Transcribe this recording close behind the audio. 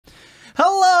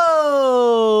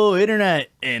Hello,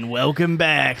 Internet, and welcome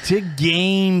back to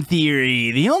Game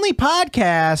Theory, the only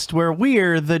podcast where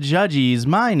we're the Judgies.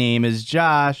 My name is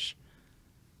Josh.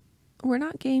 We're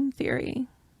not Game Theory.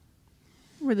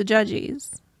 We're the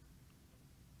Judgies.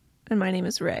 And my name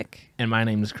is Rick. And my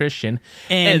name is Christian.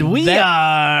 And we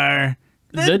are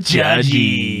the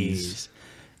Judgies.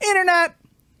 Internet.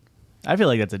 I feel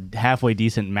like that's a halfway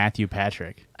decent Matthew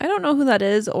Patrick. I don't know who that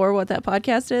is or what that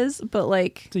podcast is, but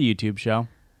like... It's a YouTube show.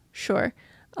 Sure.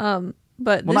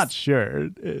 But not sure.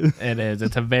 It is.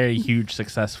 It's a very huge,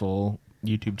 successful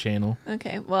YouTube channel.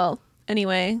 Okay, well,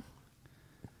 anyway.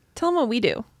 Tell them what we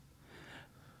do.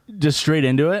 Just straight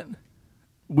into it.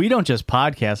 We don't just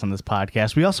podcast on this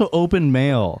podcast. We also open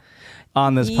mail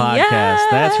on this podcast.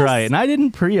 Yes! That's right. And I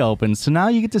didn't pre-open, so now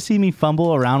you get to see me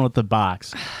fumble around with the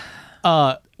box.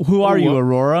 Who are you,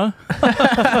 Aurora?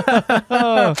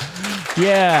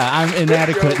 Yeah, I'm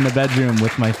inadequate in the bedroom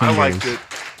with my fingers. I liked it.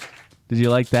 Did you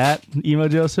like that, Emo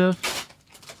Joseph?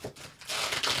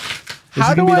 This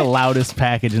is going to be the loudest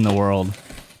package in the world.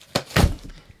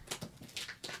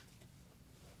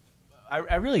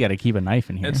 I really got to keep a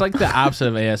knife in here. It's like the opposite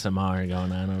of ASMR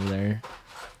going on over there.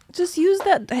 Just use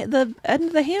the end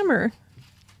of the hammer.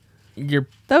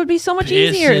 That would be so much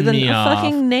easier than a off.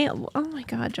 fucking nail. Oh my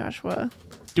god, Joshua.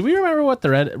 Do we remember what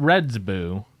the Reds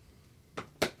boo?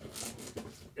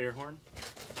 Air horn?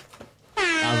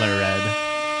 Other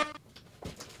red.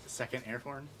 Second air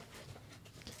horn?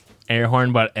 Air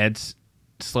horn, but it's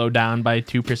slowed down by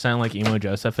 2% like Emo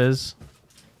Joseph is.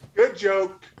 Good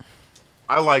joke.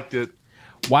 I liked it.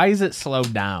 Why is it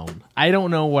slowed down? I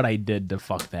don't know what I did to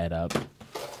fuck that up.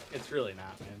 It's really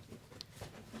not, man.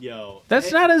 Yo.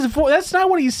 That's not his voice. That's not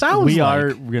what he sounds like. We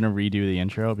are going to redo the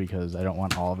intro because I don't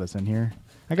want all of this in here.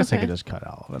 I guess I could just cut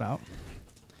all of it out.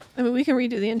 I mean, we can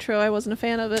redo the intro. I wasn't a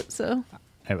fan of it, so.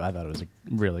 I thought it was a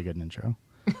really good intro.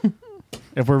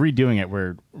 If we're redoing it,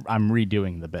 I'm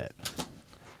redoing the bit.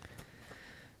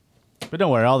 But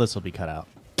don't worry, all this will be cut out.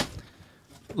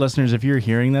 Listeners, if you're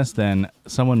hearing this, then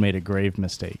someone made a grave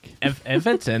mistake. If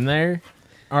it's in there,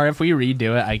 or if we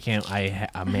redo it, I can't.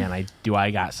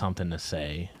 I got something to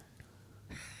say.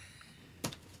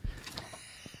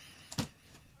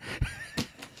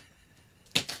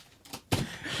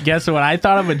 Guess what? I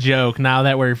thought of a joke. Now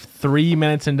that we're 3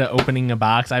 minutes into opening a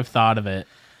box, I've thought of it.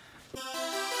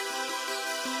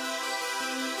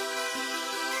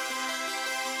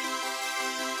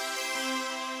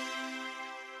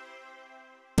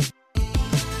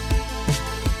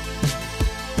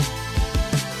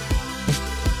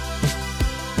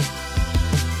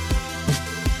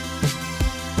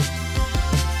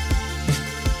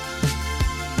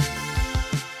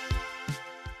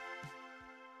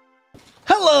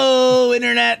 Hello,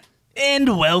 Internet,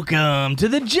 and welcome to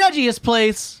the judgiest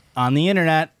place on the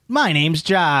Internet. My name's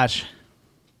Josh.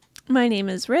 My name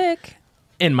is Rick.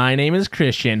 And my name is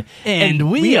Christian.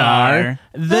 And we are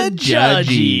the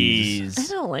Judgies.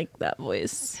 I don't like that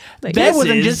voice. That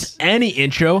wasn't just any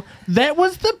intro. That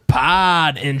was the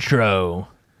pod intro.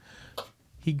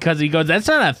 Because he goes, that's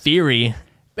not a theory.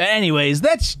 But anyways,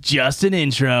 that's just an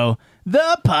intro.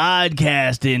 The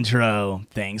podcast intro.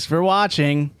 Thanks for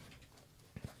watching.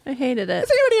 I hated it.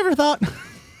 Has anybody ever thought...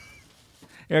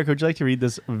 Eric, would you like to read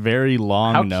this very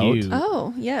long note? Cute.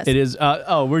 Oh, yes. It is,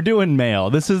 we're doing mail.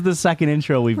 This is the second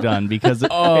intro we've done because it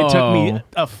took me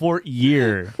a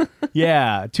year.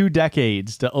 Yeah, 2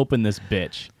 decades to open this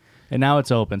bitch. And now it's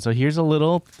open. So here's a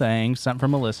little thing sent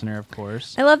from a listener, of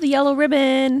course. I love the yellow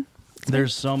ribbon.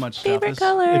 There's so much stuff. Favorite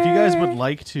color. If you guys would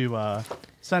like to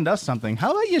send us something,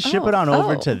 how about you ship it on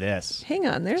over to this? Hang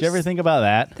on. Did you ever think about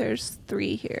that? There's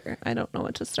 3 here. I don't know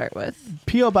what to start with.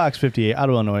 P.O. Box 58,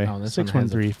 Ottawa, Illinois, Oh, this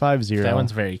 61350. That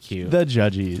one's very cute. The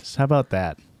Judgies. How about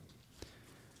that?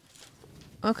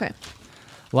 Okay.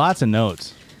 Lots of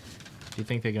notes. Do you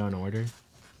think they go in order?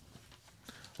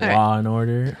 All right. Law and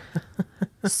Order.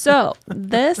 So,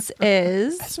 this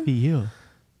is... SVU.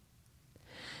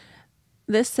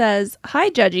 This says, Hi,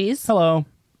 Judgies. Hello.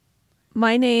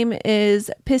 My name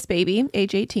is Piss Baby,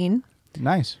 age 18.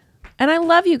 Nice. And I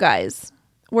love you guys.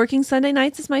 Working Sunday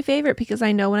nights is my favorite because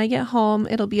I know when I get home,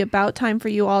 it'll be about time for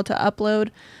you all to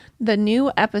upload the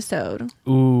new episode.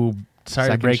 Ooh, sorry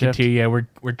Second to break shift. it to you. Yeah,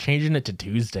 we're changing it to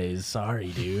Tuesdays.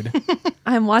 Sorry, dude.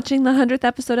 I'm watching the 100th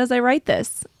episode as I write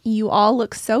this. You all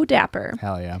look so dapper.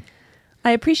 Hell yeah.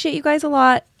 I appreciate you guys a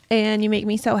lot, and you make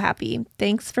me so happy.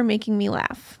 Thanks for making me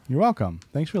laugh. You're welcome.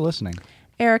 Thanks for listening.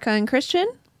 Erica and Christian,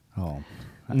 Oh,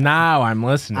 Now I'm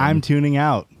listening. I'm tuning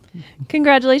out.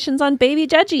 congratulations on baby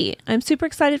Judgy. I'm super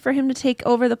excited for him to take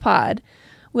over the pod.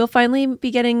 We'll finally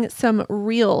be getting some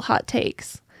real hot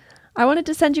takes. I wanted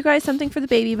to send you guys something for the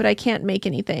baby, but I can't make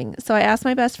anything. So I asked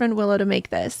my best friend Willow to make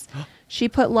this. She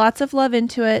put lots of love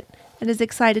into it and is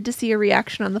excited to see your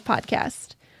reaction on the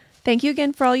podcast. Thank you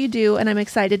again for all you do, and I'm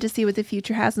excited to see what the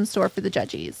future has in store for the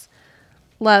Judgies.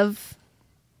 Love.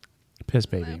 Piss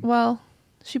baby. Well,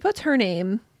 she puts her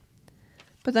name,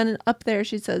 but then up there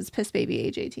she says Piss Baby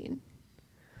age 18.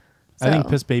 I think So-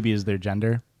 piss baby is their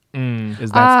gender.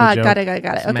 Is that the joke?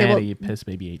 got it. Okay, Maddie, piss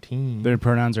baby 18. Their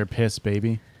pronouns are piss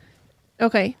baby.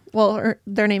 okay. Well,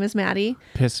 their name is Maddie.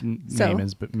 Piss So- name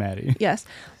is Maddie. Yes.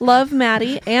 Love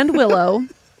Maddie and Willow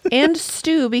and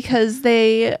Stu because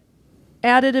they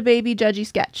added a baby Judgy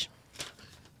sketch.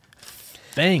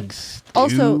 Thanks.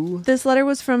 Also, dude. this letter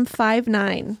was from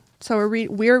 5/9. So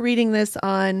we're reading this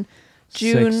on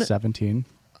June 6/17.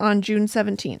 on June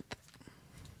 17th.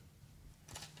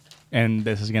 And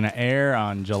this is going to air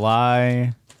on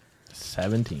July,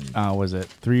 17. was it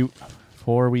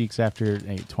 4 weeks after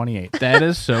 28? That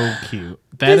is so cute.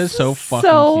 That is so fucking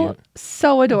cute.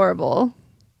 So adorable.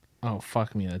 Oh,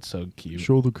 fuck me. That's so cute.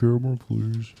 Show the camera,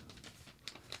 please.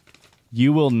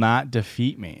 You will not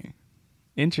defeat me.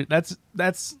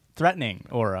 That's threatening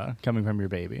aura coming from your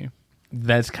baby.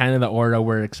 That's kind of the aura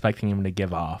we're expecting him to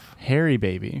give off. Hairy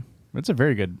baby. That's a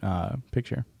very good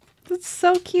picture. That's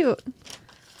so cute.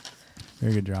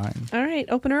 Very good drawing. All right,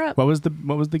 open her up. What was the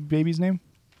baby's name?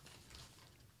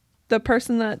 The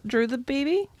person that drew the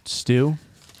baby? Stu?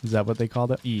 Is that what they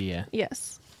called it? Yeah.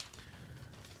 Yes.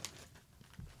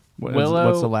 Willow-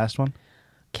 What's the last one?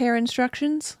 Care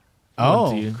instructions?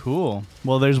 Oh, dude. cool.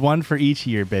 Well, there's one for each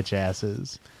of your bitch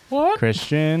asses. What?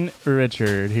 Christian,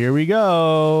 Richard. Here we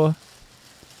go.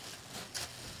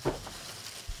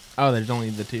 Oh, there's only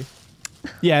the two.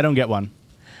 Yeah, I don't get one.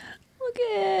 Look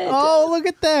at Oh, look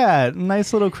at that.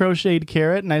 Nice little crocheted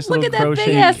carrot. Nice Look little at that crocheted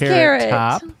big-ass carrot carrot.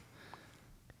 top.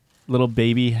 Little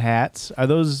baby hats. Are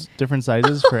those different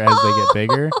sizes for as they get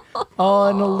bigger? Oh,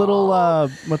 and a little,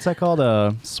 what's that called?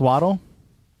 A swaddle?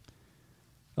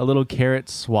 A little carrot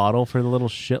swaddle for the little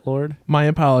shitlord. My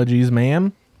apologies,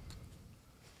 ma'am.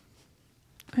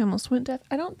 I almost went deaf.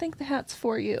 I don't think the hat's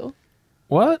for you.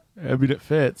 What? I mean, it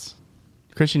fits.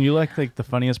 Christian, you look like the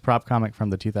funniest prop comic from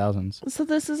the 2000s. So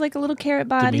this is like a little carrot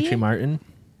body. Dimitri Martin?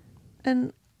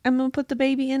 And I'm going to put the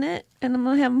baby in it. And I'm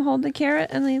going to have him hold the carrot.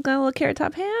 And then he's got a little carrot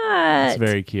top hat. It's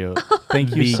very cute. Thank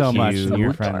you Be so much cute. to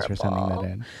your friends for sending that Adorable.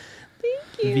 in.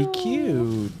 Thank you. Be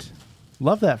cute.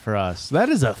 Love that for us. That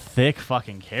is a thick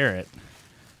fucking carrot.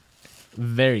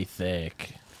 Very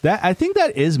thick. That I think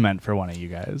that is meant for one of you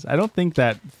guys. I don't think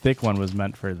that thick one was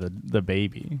meant for the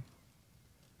baby.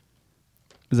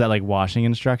 Is that like washing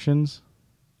instructions?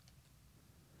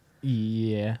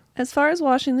 Yeah. As far as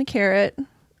washing the carrot,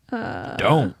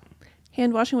 Don't.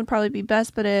 hand washing would probably be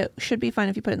best, but it should be fine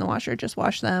if you put it in the washer. Just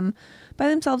wash them by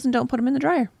themselves and don't put them in the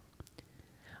dryer.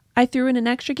 I threw in an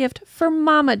extra gift for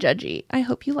Mama Judgy. I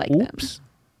hope you like them. Oops.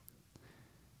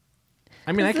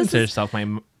 I mean, I This consider is-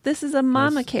 myself This is a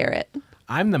Mama Yes. carrot.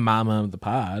 I'm the mama of the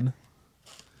pod.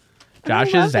 I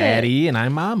Josh love is it. daddy, and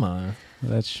I'm mama.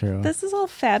 That's true. This is all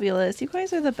fabulous. You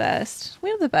guys are the best. We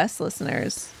have the best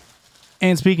listeners.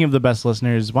 And speaking of the best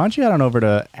listeners, why don't you head on over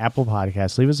to Apple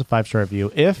Podcasts, leave us a 5-star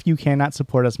review. If you cannot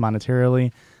support us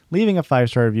monetarily, leaving a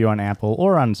 5-star review on Apple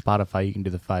or on Spotify, you can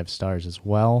do the 5 stars as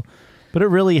well. But it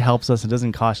really helps us. It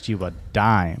doesn't cost you a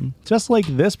dime. Just like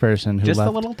this person who Just left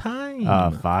a little time.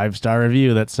 a 5-star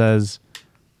review that says,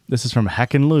 this is from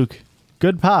Heckin' Luke.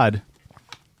 Good pod.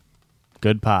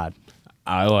 Good pod.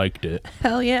 I liked it.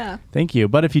 Hell yeah. Thank you.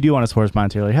 But if you do want to support us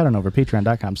monetarily, head on over to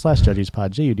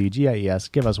patreon.com/judgiespod,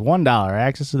 JUDGIES. Give us $1,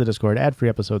 access to the Discord, ad-free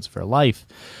episodes for life.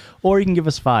 Or you can give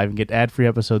us $5 and get ad-free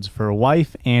episodes for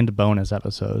wife and bonus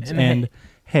episodes. And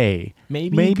hey,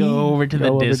 Maybe go over to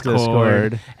the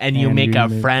Discord, and you make a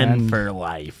friend for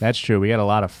life. That's true. We got a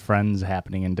lot of friends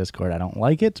happening in Discord. I don't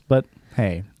like it, but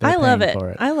hey, I love paying it. for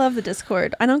it. I love the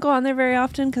Discord. I don't go on there very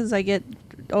often because I get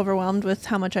overwhelmed with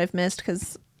how much I've missed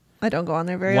because I don't go on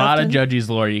there very A lot often. of Judgies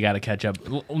lore you got to catch up.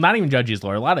 Not even Judgies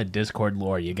lore. A lot of Discord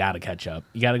lore you got to catch up.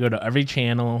 You got to go to every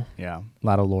channel. Yeah, a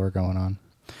lot of lore going on.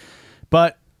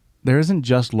 But there isn't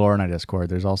just lore on our Discord.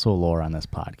 There's also lore on this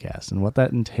podcast. And what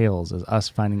that entails is us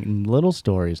finding little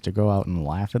stories to go out and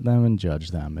laugh at them and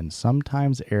judge them. And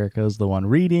sometimes Erica's the one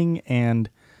reading and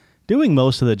doing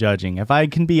most of the judging. If I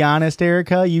can be honest,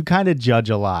 Erica, you kind of judge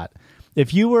a lot.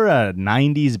 If you were a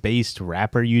 90s-based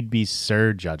rapper, you'd be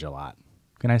Sir Judge a lot.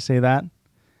 Can I say that?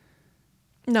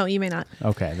 No, you may not.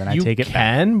 Okay, then I You take it back.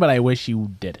 can, but I wish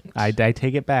you didn't. Oh, I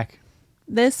take it back.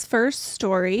 This first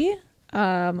story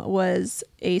was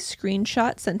a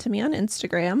screenshot sent to me on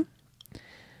Instagram.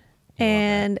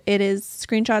 And it is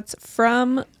screenshots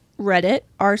from Reddit,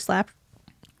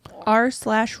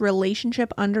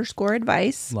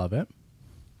 r/relationship_advice. Love it.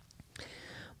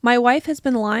 My wife has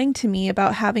been lying to me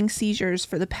about having seizures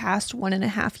for the past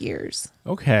 1.5 years.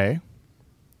 Okay.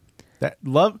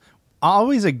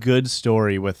 Always a good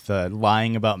story with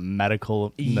lying about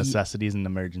medical necessities and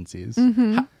emergencies.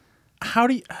 How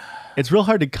do you... It's real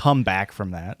hard to come back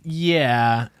from that.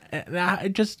 Yeah.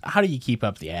 How do you keep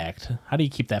up the act? How do you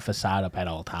keep that facade up at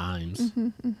all times?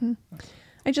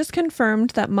 I just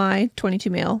confirmed that my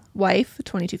 22 male wife,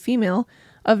 22 female,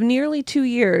 of nearly 2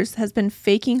 years has been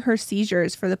faking her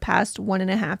seizures for the past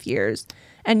 1.5 years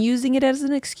and using it as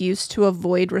an excuse to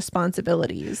avoid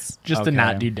responsibilities. Just to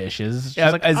not do dishes.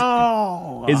 Yeah, She's like,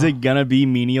 is it going to be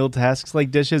menial tasks like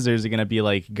dishes, or is it going to be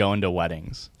like going to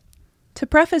weddings? To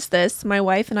preface this, my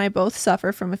wife and I both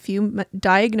suffer from a few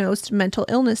diagnosed mental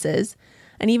illnesses,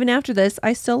 and even after this,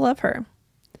 I still love her.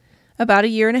 About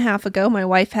 1.5 years ago, my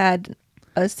wife had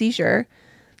a seizure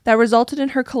that resulted in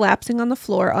her collapsing on the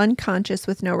floor unconscious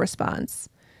with no response.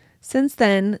 Since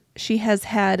then, she has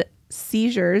had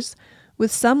seizures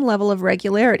with some level of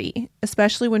regularity,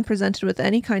 especially when presented with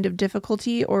any kind of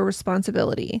difficulty or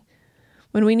responsibility.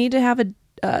 When we need to have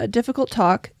a difficult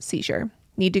talk, seizure.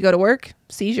 Need to go to work,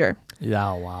 seizure.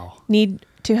 Yeah, wow. Need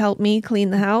to help me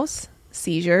clean the house,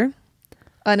 seizure.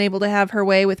 Unable to have her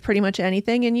way with pretty much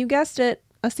anything, and you guessed it,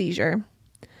 a seizure.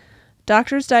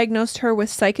 Doctors diagnosed her with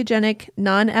psychogenic,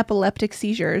 non-epileptic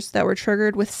seizures that were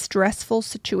triggered with stressful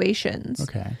situations.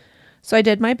 Okay. So I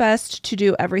did my best to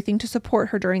do everything to support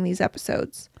her during these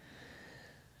episodes.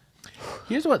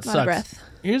 Here's what Lot of sucks. breath.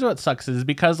 Here's what sucks is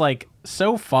because, like,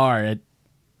 so far,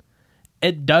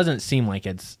 it doesn't seem like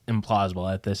it's implausible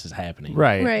that this is happening.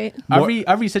 Right. Right.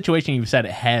 Every situation you've said,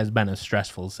 it has been a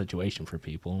stressful situation for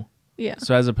people. Yeah.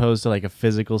 So as opposed to like a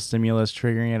physical stimulus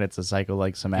triggering it, it's a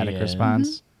somatic Yeah.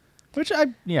 response. Which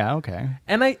okay.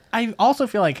 And I also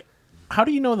feel like, how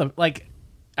do you know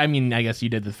I mean, I guess you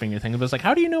did the finger thing, but it's like,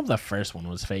 how do you know if the first one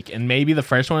was fake? And maybe the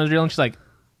first one was real, and she's like,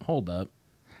 hold up.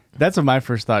 That's what my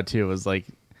first thought too was like,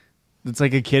 it's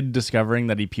like a kid discovering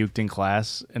that he puked in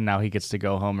class and now he gets to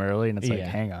go home early, and it's like, Yeah.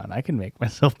 hang on, I can make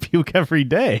myself puke every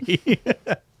day.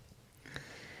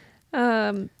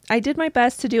 I did my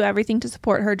best to do everything to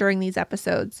support her during these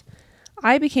episodes.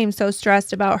 I became so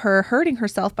stressed about her hurting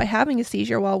herself by having a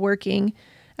seizure while working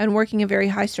a very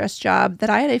high-stress job that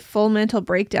I had a full mental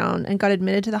breakdown and got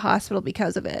admitted to the hospital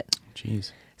because of it.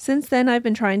 Jeez. Since then, I've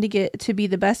been trying to get to be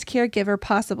the best caregiver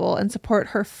possible and support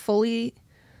her fully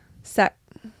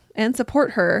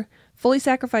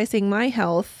sacrificing my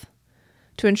health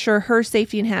to ensure her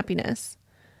safety and happiness.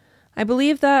 I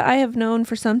believe that I have known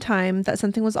for some time that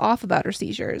something was off about her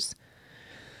seizures.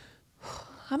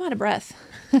 I'm out of breath.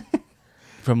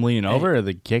 From leaning over or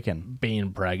the kicking?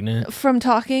 Being pregnant. From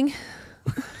talking.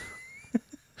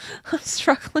 I'm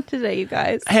struggling today, you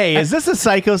guys. Hey, is this a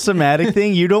psychosomatic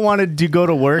thing? You don't want to go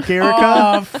to work, Erica?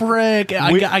 Oh, frick.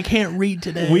 I can't read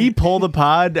today. We pull the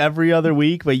pod every other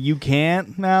week, but you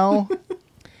can't now?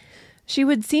 She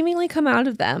would seemingly come out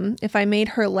of them if I made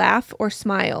her laugh or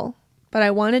smile, but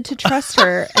I wanted to trust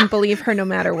her and believe her no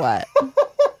matter what.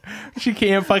 She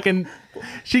can't fucking...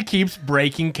 She keeps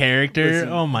breaking character. Listen,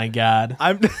 oh, my God.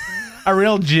 I'm A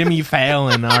real Jimmy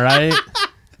Fallon, all right?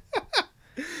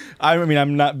 I mean,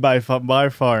 I'm not by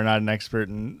far not an expert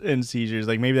in seizures.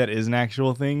 Like, maybe that is an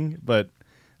actual thing, but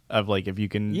of like if you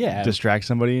can distract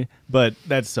somebody. But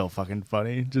that's so fucking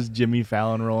funny. Just Jimmy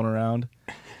Fallon rolling around.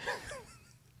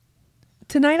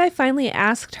 Tonight, I finally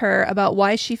asked her about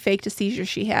why she faked a seizure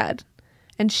she had,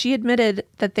 and she admitted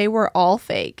that they were all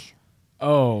fake.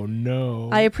 Oh, no.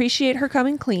 I appreciate her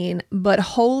coming clean, but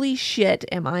holy shit,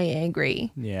 am I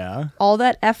angry. Yeah. All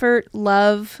that effort,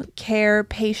 love, care,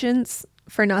 patience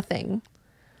for nothing.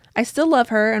 I still love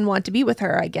her and want to be with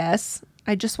her, I guess.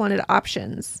 I just wanted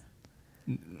options.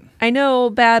 I know,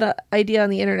 bad idea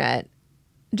on the internet.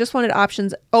 Just wanted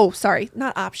options. Oh, sorry.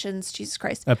 Not options. Jesus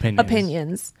Christ.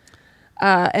 Opinions.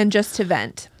 And just to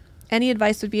vent. Any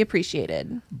advice would be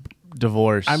appreciated.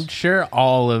 Divorce. I'm sure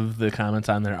all of the comments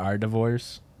on there are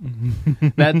divorce.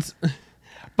 But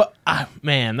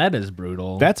man, that is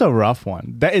brutal. That's a rough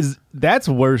one. That's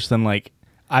worse than like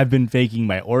I've been faking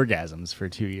my orgasms for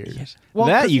 2 years. Yeah. Well,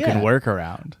 that you can work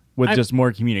around with just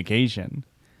more communication.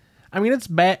 I mean, it's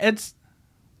bad.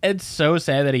 It's so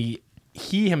sad that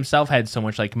he himself had so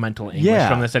much like mental anguish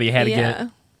from this that he had to get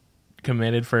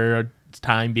committed for a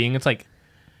time being. It's like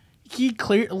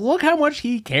look how much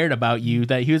he cared about you,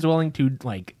 that he was willing to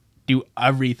like do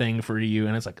everything for you,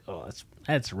 and it's like, oh,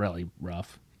 that's really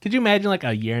rough. Could you imagine like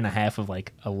 1.5 years of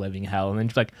like a living hell, and then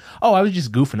just like, oh, I was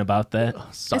just goofing about that.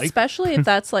 Especially if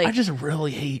that's like I just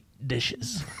really hate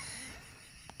dishes.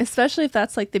 Especially if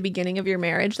that's like the beginning of your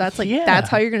marriage. That's like Yeah. that's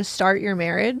how you're going to start your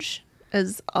marriage,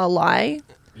 is a lie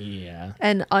Yeah.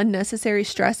 and unnecessary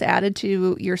stress added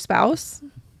to your spouse.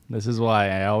 This is why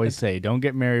I always say don't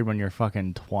get married when you're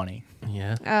fucking 20.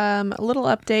 Yeah. A little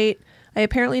update. I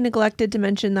apparently neglected to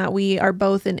mention that we are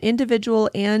both in individual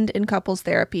and in couples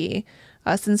therapy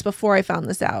since before I found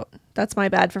this out. That's my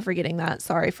bad for forgetting that.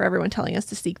 Sorry for everyone telling us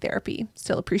to seek therapy.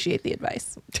 Still appreciate the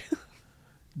advice.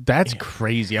 That's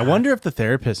crazy. I wonder if the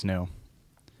therapist knew.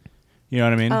 You know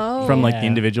what I mean? Oh. From like the Yeah.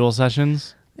 individual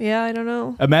sessions. Yeah, I don't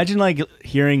know. Imagine like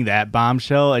hearing that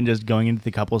bombshell and just going into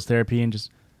the couples therapy and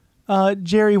just,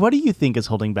 Jerry, what do you think is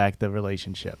holding back the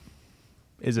relationship?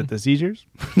 Is it the seizures?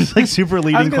 Just like super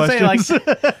leading questions. Say,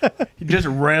 like, just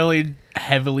really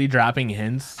heavily dropping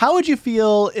hints. How would you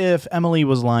feel if Emily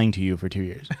was lying to you for 2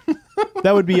 years?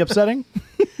 That would be upsetting.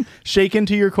 Shaken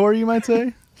to your core, you might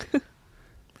say.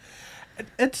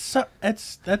 That's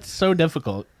so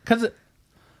difficult because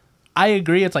I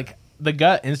agree. It's like the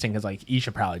gut instinct is like you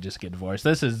should probably just get divorced.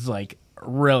 This is like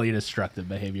really destructive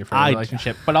behavior for a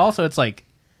relationship, but also it's like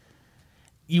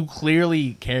you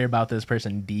clearly care about this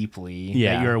person deeply.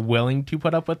 Yeah, that you're willing to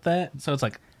put up with that. So it's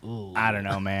like, ooh. I don't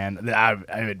know, man.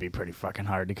 It would be pretty fucking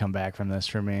hard to come back from this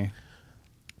for me.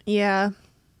 Yeah.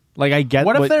 Like I get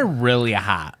What if they're really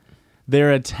hot?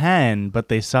 They're a 10, but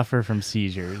they suffer from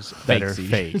seizures that are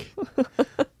seizures. fake.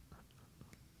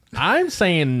 I'm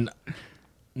saying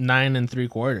 9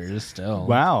 3/4 still.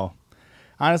 Wow.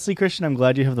 Honestly, Christian, I'm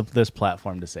glad you have this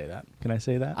platform to say that. Can I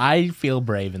say that? I feel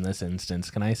brave in this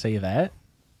instance. Can I say that?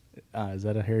 Is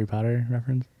that a Harry Potter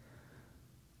reference?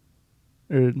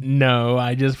 No,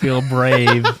 I just feel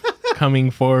brave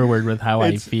coming forward with how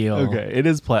I feel. Okay, it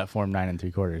is platform 9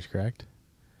 3/4, correct?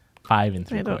 5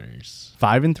 3/4.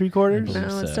 5 3/4? believe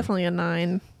No, it's so. definitely a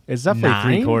 9. It's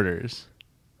definitely 9? 3/4.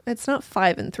 It's not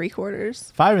 5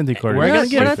 3/4. 5 3/4. We're gonna not-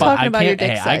 get. we're not fu- talking I about your can't- dick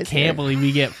hey, I size can't here.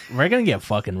 believe we're gonna get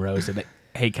fucking roasted.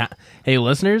 Hey,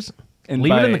 listeners, And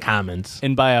leave it by- in the comments.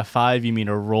 And by a 5, you mean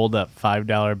a rolled up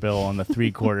 $5 bill, and the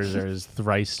 3/4 are his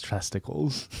thrice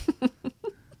testicles.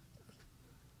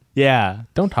 Yeah.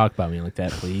 Don't talk about me like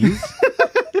that, please.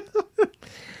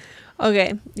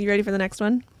 Okay, you ready for the next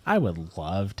one? I would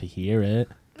love to hear it.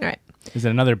 All right. Is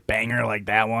it another banger like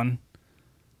that one?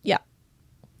 Yeah.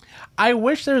 I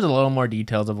wish there was a little more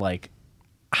details of like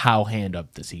how hand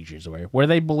up the seizures were. Were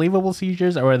they believable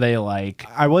seizures, or were they like?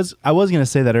 I was gonna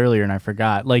say that earlier and I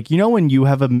forgot. Like, you know when you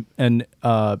have an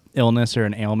illness or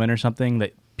an ailment or something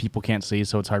that people can't see,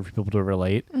 so it's hard for people to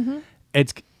relate. Mm-hmm.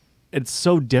 It's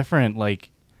so different. Like,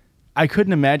 I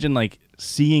couldn't imagine like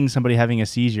seeing somebody having a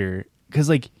seizure because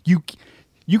like you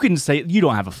can say you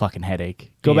don't have a fucking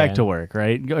headache. Go back Yeah. to work,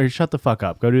 right? Or shut the fuck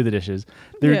up. Go do the dishes.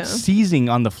 They're Yeah. seizing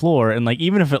on the floor, and like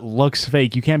even if it looks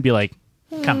fake, you can't be like,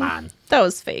 Come on, That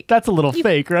was fake. that's a little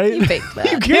fake, right? You faked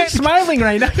that. you're smiling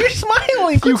right now. You're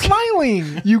smiling. Quit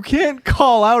smiling. You can't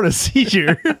call out a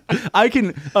seizure. I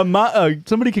can.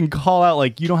 Somebody can call out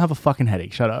like you don't have a fucking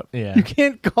headache. Shut up. Yeah. You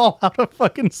can't call out a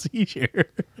fucking seizure.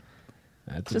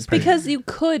 That's Just pretty- because you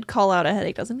could call out a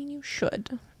headache doesn't mean you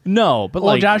should. No, but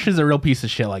Well, like Josh is a real piece of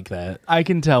shit like that. I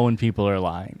can tell when people are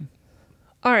lying.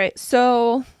 All right,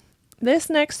 so this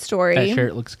next story That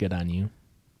shirt looks good on you.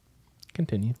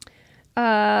 Continue.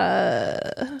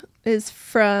 is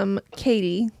from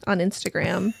Katie on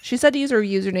Instagram. She said to use her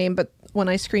username, but when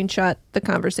I screenshot the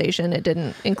conversation, it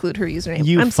didn't include her username.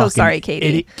 I'm so fucking sorry,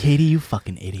 Katie. Katie, you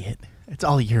fucking idiot. It's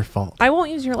all your fault. I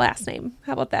won't use your last name.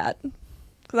 How about that?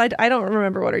 Because I don't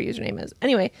remember what her username is.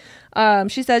 Anyway,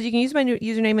 she says you can use my new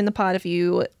username in the pod if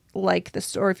you like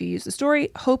this or if you use the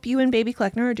story. Hope you and Baby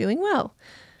Kleckner are doing well.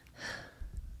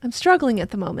 I'm struggling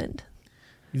at the moment.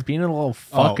 He's being a little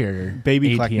fucker.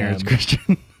 Baby ATM. Kleckner is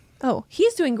Christian. Oh,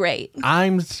 he's doing great.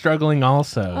 I'm struggling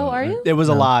also. Oh, are you? It was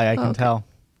a lie. I can okay. tell.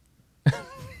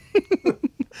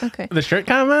 Okay. The shirt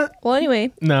comment? Well,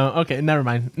 anyway. No. Okay, never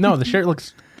mind. No, the shirt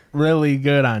looks really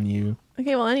good on you.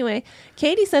 Okay, well, anyway,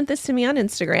 Katie sent this to me on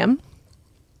Instagram,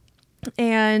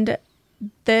 and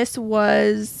this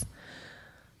was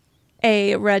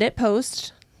a Reddit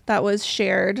post that was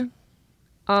shared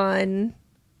on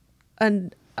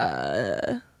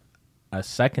A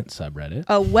second subreddit.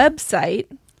 a website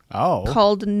Oh.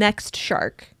 called Next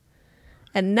Shark.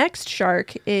 And Next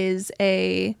Shark is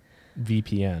it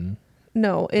VPN.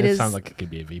 is Sounds like it could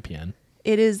be a VPN.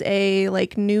 it is a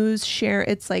like news share.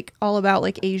 It's like all about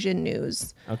like Asian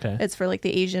news. Okay. It's for like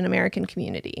the Asian American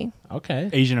community. Okay.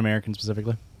 Asian American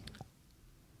specifically.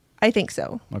 I think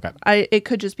so. Okay. It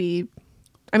could just be,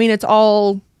 I mean, it's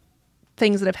all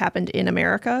things that have happened in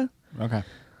America Okay.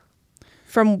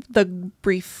 from the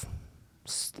brief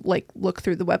like look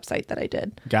through the website that I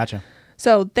did. Gotcha.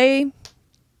 So they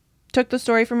took the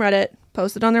story from Reddit,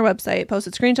 posted on their website,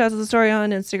 posted screenshots of the story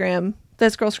on Instagram.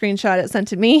 This girl screenshot it, sent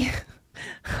to me.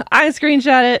 I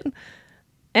screenshot it,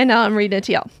 and now I'm reading it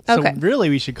to y'all. Okay. So really,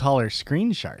 we should call her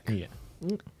Screen Shark. Yeah.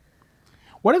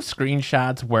 What if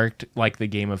screenshots worked like the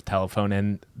game of telephone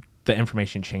and the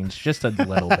information changed just a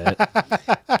little bit?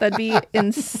 That'd be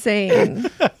insane.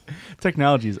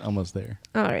 Technology is almost there.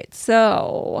 All right,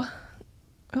 so...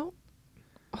 Oh,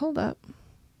 hold up.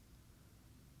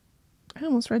 I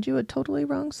almost read you a totally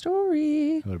wrong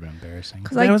story. That would have been embarrassing.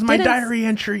 That was my diary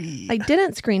entry. I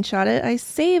didn't screenshot it. I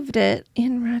saved it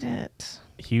in Reddit.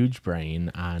 Huge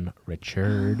brain on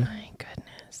Richard. Oh my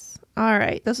goodness. All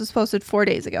right, this was posted 4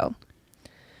 days ago.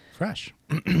 Fresh.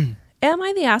 Am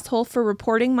I the asshole for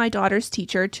reporting my daughter's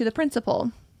teacher to the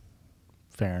principal?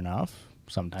 Fair enough.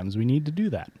 Sometimes we need to do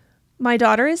that. My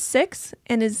daughter is 6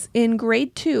 and is in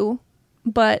grade 2,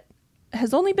 but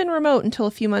has only been remote until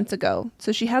a few months ago,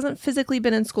 so she hasn't physically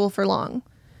been in school for long.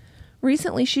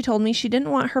 Recently, she told me she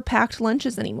didn't want her packed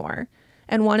lunches anymore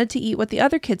and wanted to eat what the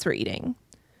other kids were eating.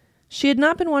 She had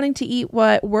not been wanting to eat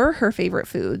what were her favorite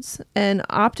foods and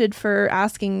opted for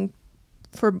asking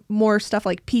for more stuff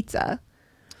like pizza.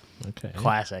 Okay.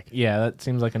 Classic. Yeah, that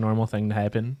seems like a normal thing to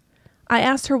happen. I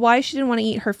asked her why she didn't want to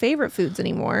eat her favorite foods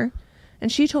anymore,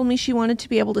 and she told me she wanted to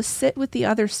be able to sit with the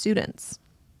other students.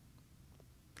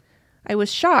 I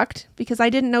was shocked because I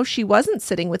didn't know she wasn't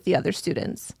sitting with the other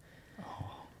students.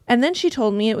 And then she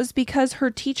told me it was because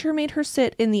her teacher made her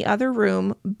sit in the other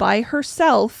room by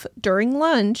herself during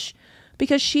lunch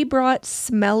because she brought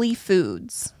smelly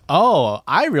foods. Oh,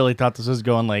 I really thought this was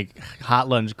going like hot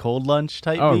lunch, cold lunch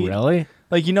type beat. Really?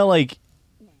 Like, you know, like,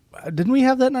 didn't we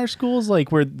have that in our schools?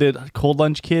 Like, where the cold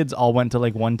lunch kids all went to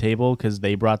like one table because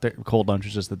they brought their cold lunch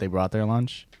was just that they brought their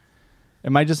lunch.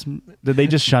 Did they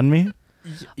just shun me?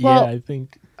 Well, I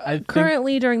think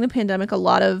currently during the pandemic, a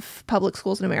lot of public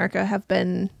schools in America have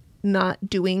been not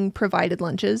doing provided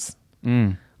lunches,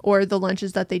 or the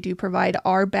lunches that they do provide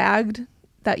are bagged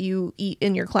that you eat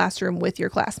in your classroom with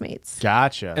your classmates.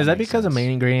 Gotcha. Is that makes because sense. a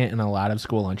main ingredient in a lot of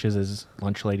school lunches is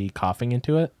lunch lady coughing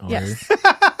into it? Or? Yes.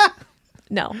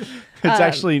 No. It's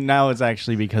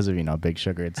actually because of, Big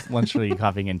Sugar. It's lunch lady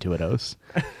coughing into a dose.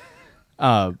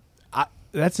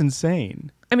 That's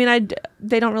insane. I mean,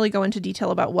 they don't really go into detail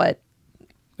about what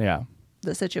Yeah.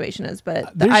 the situation is,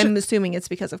 but There's I'm assuming it's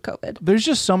because of COVID. There's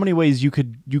just so many ways you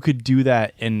could do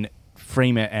that and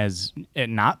frame it as it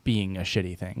not being a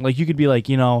shitty thing. Like, you could be like,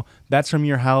 that's from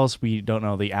your house. We don't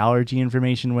know the allergy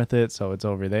information with it, so it's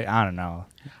over there. I don't know.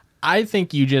 I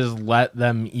think you just let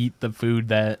them eat the food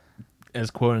that is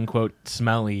quote unquote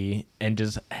smelly and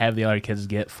just have the other kids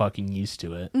get fucking used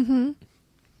to it. Mm-hmm.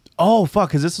 Oh, fuck,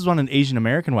 because this is on an Asian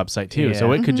American website, too,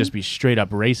 so it could just be straight up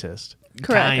racist.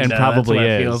 Correct. And probably that's what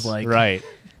is. it feels like. Right.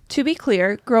 To be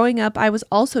clear, growing up, I was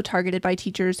also targeted by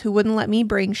teachers who wouldn't let me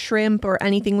bring shrimp or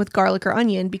anything with garlic or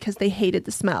onion because they hated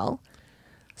the smell.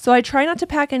 So I try not to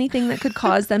pack anything that could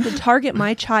cause them to target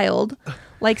my child,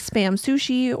 like Spam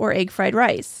sushi or egg fried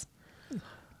rice.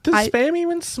 Does Spam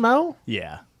even smell?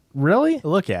 Yeah. Really?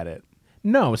 Look at it.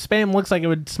 No, Spam looks like it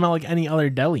would smell like any other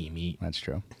deli meat. That's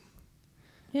true.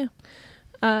 Yeah.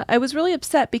 I was really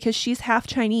upset because she's half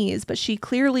Chinese, but she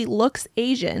clearly looks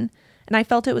Asian, and I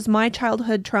felt it was my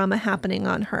childhood trauma happening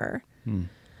on her.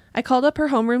 I called up her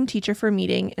homeroom teacher for a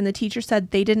meeting, and the teacher said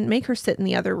they didn't make her sit in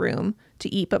the other room to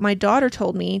eat, but my daughter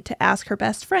told me to ask her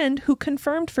best friend, who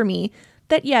confirmed for me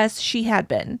that yes, she had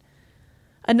been.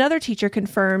 Another teacher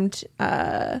confirmed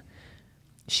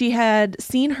she had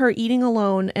seen her eating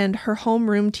alone, and her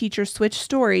homeroom teacher switched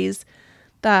stories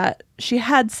that she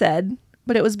had said,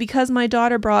 but it was because my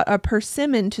daughter brought a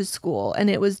persimmon to school and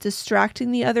it was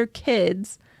distracting the other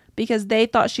kids because they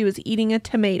thought she was eating a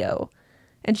tomato,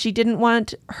 and she didn't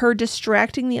want her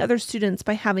distracting the other students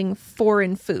by having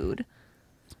foreign food.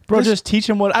 Bro, just teach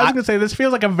them what I was going to say, this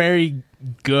feels like a very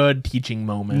good teaching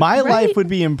moment. My Right? life would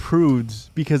be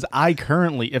improved because I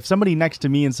currently, if somebody next to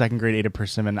me in second grade ate a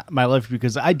persimmon, my life,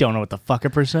 because I don't know what the fuck a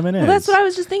persimmon is. Well, that's what I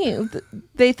was just thinking.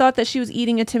 They thought that she was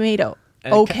eating a tomato.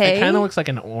 Okay. It kind of looks like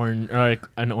an orange or like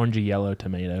an orangey yellow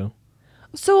tomato.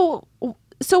 So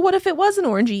what if it was an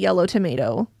orangey yellow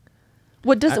tomato?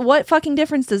 What fucking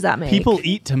difference does that make? People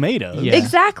eat tomatoes. Yeah.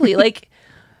 Exactly. Like,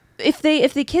 if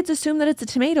the kids assume that it's a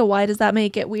tomato, why does that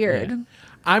make it weird? Yeah.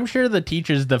 I'm sure the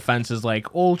teacher's defense is like,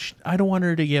 "Oh, I don't want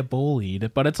her to get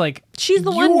bullied," but it's like She's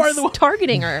the one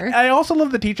targeting her. I also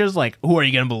love the teachers like, "Who are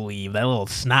you gonna believe? That little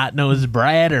snot-nosed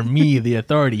brat or me, the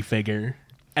authority figure?"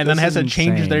 And then has to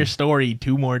change their story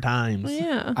 2 more times.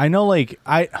 Yeah. I know, like,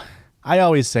 I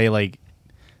always say, like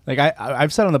Like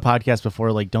I've said on the podcast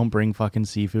before, like don't bring fucking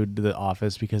seafood to the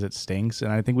office because it stinks.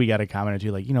 And I think we got a comment or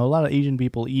two like, a lot of Asian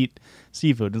people eat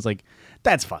seafood. And it's like,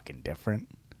 that's fucking different.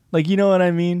 Like, you know what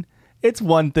I mean? It's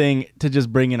one thing to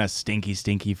just bring in a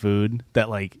stinky food that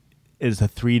like is a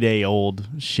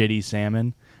 3-day-old shitty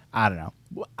salmon. I don't know.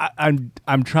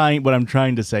 I'm trying. What I'm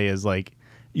trying to say is like,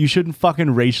 you shouldn't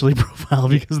fucking racially profile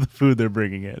because of the food they're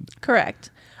bringing in.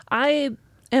 Correct. I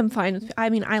am fine with. I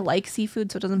mean, I like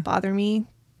seafood, so it doesn't bother me.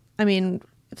 I mean,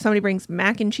 if somebody brings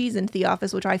mac and cheese into the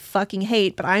office, which I fucking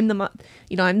hate, but I'm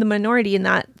the minority in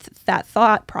that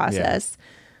thought process. Yeah.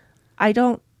 I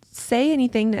don't say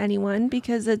anything to anyone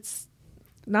because it's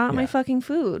not my fucking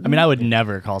food. I mean, I would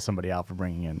never call somebody out for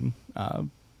bringing in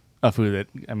a food that.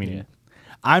 I mean,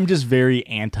 I'm just very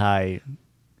anti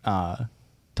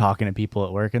talking to people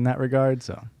at work in that regard.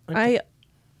 So I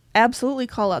absolutely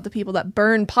call out the people that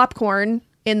burn popcorn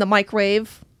in the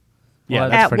microwave. Yeah,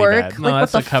 at that's work. bad. No, like,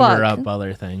 that's what to the cover fuck? up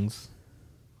other things.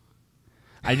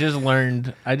 I just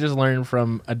learned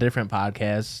from a different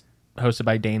podcast hosted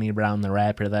by Danny Brown, the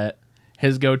rapper, that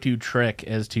his go-to trick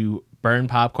is to burn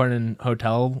popcorn in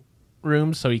hotel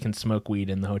rooms so he can smoke weed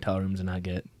in the hotel rooms and not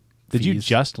get Did you fees.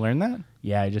 just learn that?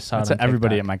 Yeah, I just saw That's it on what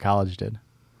everybody TikTok. at my college did.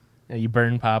 Yeah, you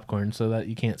burn popcorn so that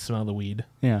you can't smell the weed.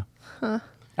 Yeah. Huh.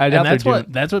 And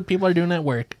That's what people are doing at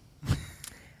work.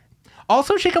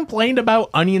 Also, she complained about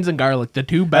onions and garlic, the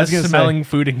two best gonna say, smelling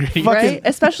food ingredients. Right?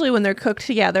 Especially when they're cooked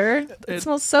together. It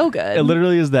smells so good. It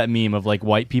literally is that meme of like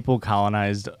white people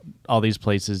colonized all these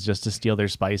places just to steal their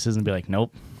spices and be like,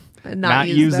 nope, And not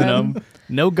use using them.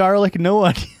 No garlic, no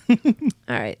onion.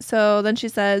 All right. So then she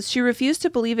says she refused to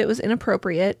believe it was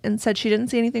inappropriate and said she didn't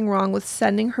see anything wrong with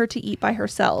sending her to eat by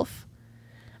herself.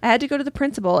 I had to go to the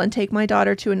principal and take my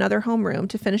daughter to another homeroom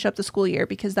to finish up the school year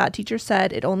because that teacher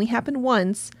said it only happened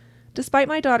once, despite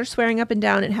my daughter swearing up and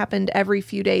down it happened every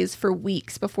few days for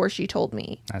weeks before she told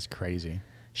me. That's crazy.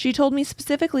 She told me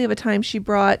specifically of a time she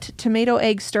brought tomato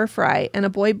egg stir fry and a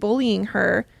boy bullying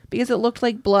her because it looked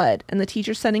like blood and the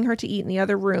teacher sending her to eat in the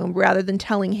other room rather than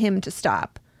telling him to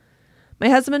stop. My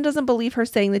husband doesn't believe her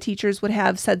saying the teachers would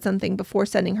have said something before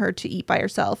sending her to eat by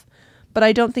herself, but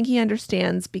I don't think he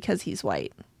understands because he's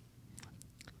white.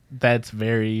 That's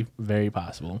very, very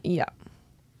possible. Yeah.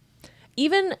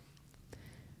 Even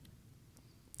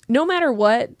no matter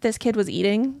what this kid was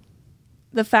eating,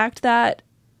 the fact that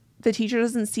the teacher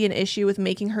doesn't see an issue with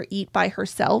making her eat by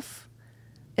herself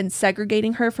and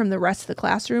segregating her from the rest of the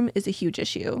classroom is a huge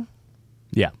issue.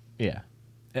 Yeah. Yeah.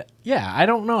 Yeah, I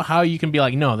don't know how you can be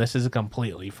like, no, this is a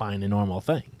completely fine and normal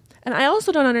thing. And I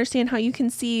also don't understand how you can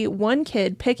see one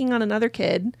kid picking on another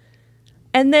kid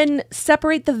and then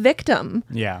separate the victim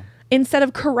Yeah. instead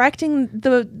of correcting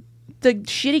the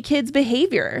shitty kid's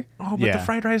behavior. Oh, but Yeah. the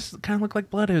fried rice kind of looked like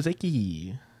blood. It was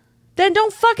icky. Then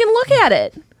don't fucking look at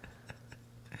it.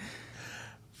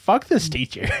 Fuck this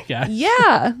teacher. Yeah.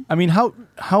 Yeah. I mean,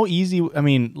 how easy? I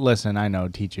mean, listen, I know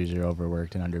teachers are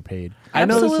overworked and underpaid. I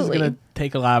know this is Absolutely. going to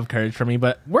take a lot of courage from me,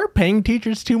 but we're paying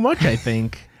teachers too much, I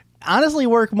think. Honestly,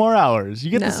 work more hours.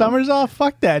 You get No. the summers off.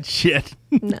 Fuck that shit.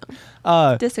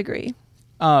 No. Disagree.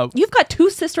 You've got two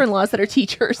sister-in-laws that are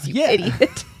teachers, you Yeah.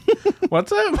 idiot.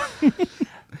 What's up?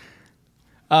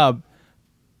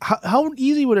 How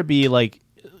easy would it be, like,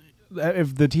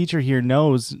 if the teacher here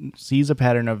sees a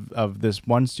pattern of this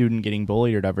one student getting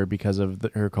bullied or whatever because of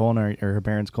her culinary or her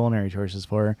parents' culinary choices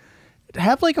for her,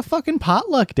 have like a fucking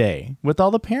potluck day with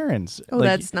all the parents. Oh, like,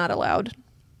 that's not allowed.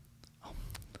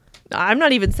 I'm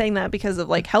not even saying that because of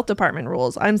like health department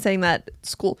rules. I'm saying that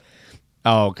schools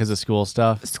because of school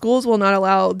stuff. will not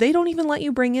allow. They don't even let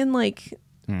you bring in like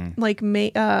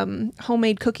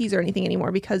homemade cookies or anything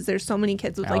anymore because there's so many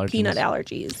kids with like peanut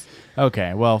allergies.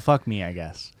 Okay, well, fuck me, I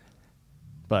guess.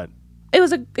 But It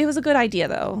was a good idea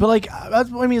though. But like, that's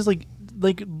what I mean is like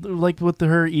with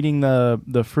her eating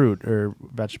the fruit or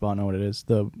vegetable, I don't know what it is.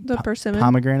 The persimmon?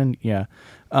 pomegranate, yeah.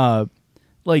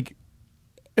 Like,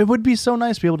 it would be so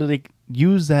nice to be able to like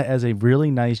use that as a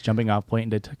really nice jumping off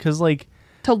point into because like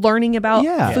to learning about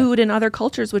Yeah. food in other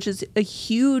cultures, which is a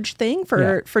huge thing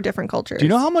for different cultures. do you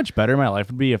know how much better my life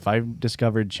would be if I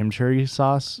discovered chimichurri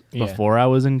sauce Yeah. before I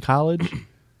was in college?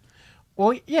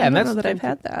 Well, yeah, I don't that's know that I've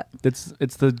had that.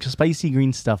 It's the spicy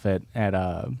green stuff at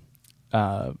Naf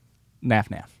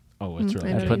Naf. Oh, it's really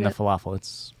I I know put in you the got- falafel.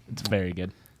 It's very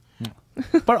good.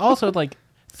 But also, like,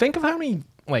 think of how many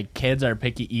like kids are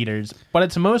picky eaters, but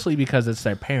it's mostly because it's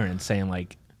their parents saying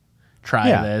like, try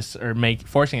Yeah. this or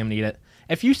forcing them to eat it.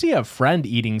 If you see a friend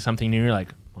eating something new, you're like,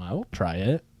 well, I will try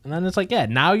it, and then it's like, yeah,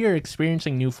 now you're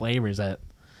experiencing new flavors that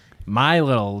my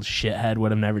little shithead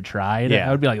would have never tried. Yeah.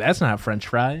 I would be like, that's not French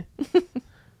fry.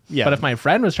 yeah. But if my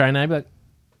friend was trying it, I'd be like,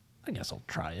 I guess I'll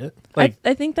try it. Like,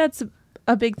 I think that's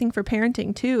a big thing for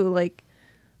parenting too. Like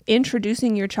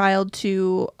introducing your child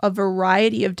to a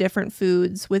variety of different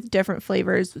foods with different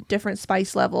flavors, with different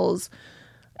spice levels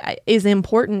is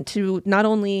important to not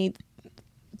only,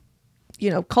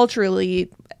 culturally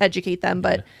educate them,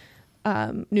 but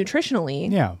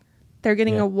nutritionally. yeah. They're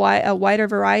getting a wider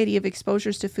variety of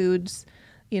exposures to foods,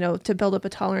 to build up a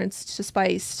tolerance to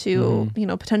spice, to,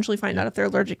 potentially find out if they're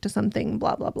allergic to something,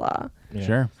 blah, blah, blah. Yeah.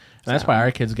 Sure. And that's why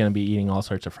our kid's going to be eating all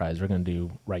sorts of fries. We're going to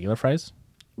do regular fries,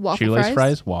 Waffle shoelace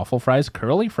fries, waffle fries,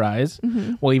 curly fries.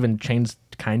 We'll even change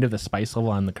kind of the spice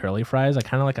level on the curly fries. I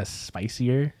kind of like a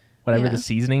spicier, whatever the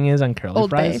seasoning is on curly Old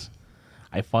fries. Bay.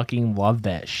 I fucking love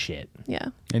that shit. Yeah.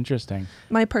 Interesting.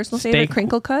 My personal favorite,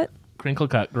 crinkle cut. Crinkle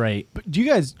cut, great. But do you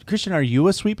guys, Christian, are you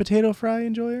a sweet potato fry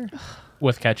enjoyer?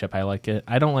 With ketchup, I like it.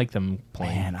 I don't like them plain.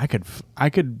 Man, I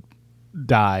could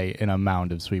die in a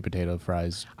mound of sweet potato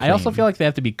fries. I also plain. feel like they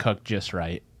have to be cooked just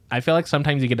right. I feel like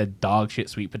sometimes you get a dog shit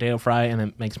sweet potato fry and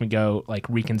it makes me go like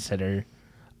reconsider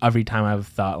every time I've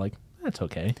thought like, that's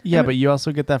okay. Yeah, but you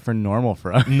also get that for normal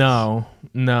fries. No.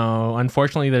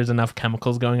 Unfortunately, there's enough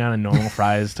chemicals going on in normal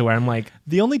fries to where I'm like,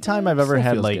 The only time I've ever Still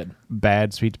had feels like good.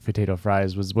 bad sweet potato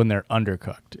fries was when they're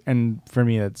undercooked. And for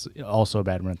me, that's also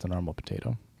bad when it's a normal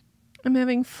potato. I'm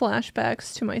having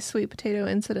flashbacks to my sweet potato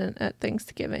incident at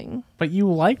Thanksgiving, but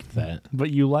you liked that. But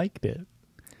you liked it.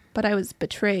 but I was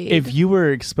betrayed. If you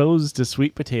were exposed to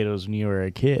sweet potatoes when you were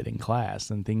a kid in class,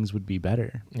 then things would be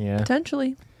better. Yeah.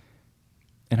 Potentially.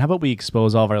 And how about we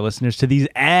expose all of our listeners to these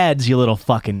ads, you little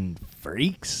fucking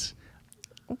freaks?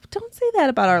 Don't say that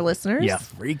about our listeners. You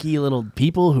freaky little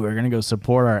people who are going to go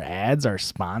support our ads, our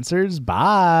sponsors.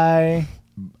 Bye.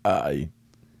 Bye.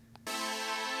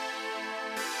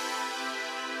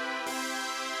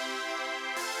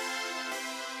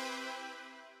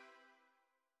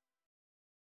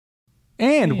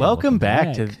 And welcome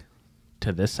back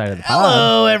to this side of the pod.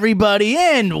 Hello, everybody,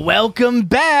 and welcome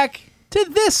back to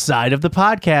this side of the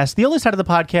podcast, the only side of the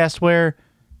podcast where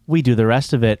we do the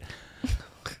rest of it.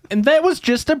 And that was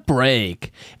just a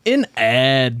break, an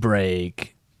ad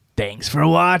break. Thanks for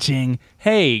watching.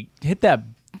 Hey, hit that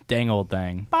dang old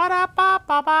thing.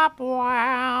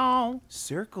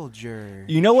 Circle jerk.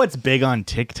 You know what's big on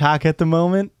TikTok at the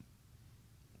moment?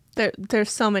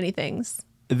 There's so many things.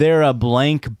 They're a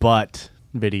blank butt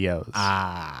videos.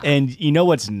 And you know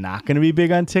what's not going to be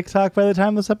big on TikTok by the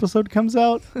time this episode comes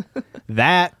out?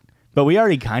 That. But we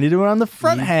already kind of do it on the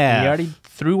front half. You already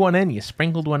threw one in. You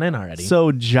sprinkled one in already.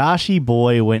 So Joshy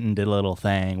Boy went and did a little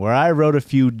thing where I wrote a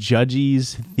few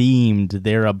Judgies themed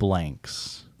They're a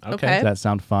blanks. Okay. Does that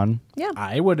sound fun? Yeah.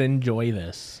 I would enjoy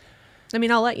this. I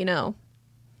mean, I'll let you know.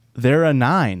 They're a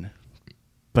 9,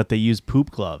 but they use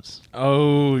poop gloves.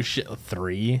 Oh, shit.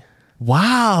 3?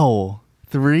 Wow.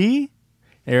 3?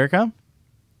 Erica?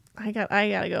 I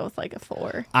gotta go with like a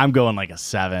 4. I'm going like a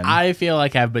 7. I feel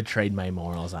like I've betrayed my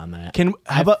morals on that.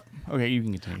 How about... Okay, you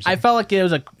can continue. I felt like it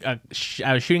was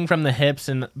I was shooting from the hips,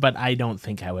 but I don't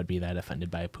think I would be that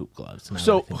offended by poop gloves.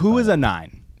 So who is a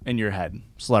 9 in your head?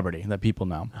 Celebrity that people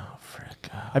know. Oh, frick.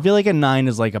 I feel like a 9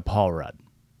 is like a Paul Rudd.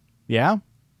 Yeah?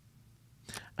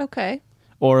 Okay.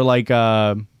 Or like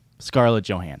Scarlett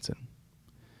Johansson.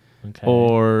 Okay.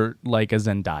 Or like a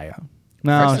Zendaya.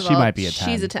 No, First of she all, might be a 10.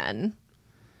 She's a 10.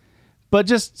 But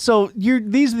just so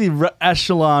these are the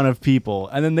echelon of people,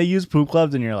 and then they use poop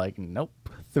gloves, and you're like, nope,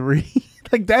 3.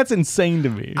 Like that's insane to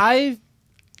me.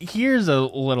 Here's a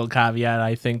little caveat.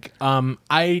 I think.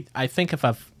 I think if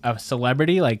a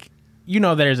celebrity, like,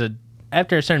 there's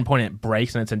after a certain point it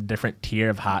breaks and it's a different tier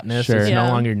of hotness. Sure. It's Yeah.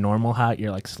 no longer normal hot.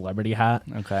 You're like celebrity hot.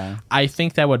 Okay. I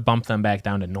think that would bump them back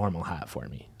down to normal hot for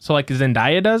me. So like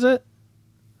Zendaya does it.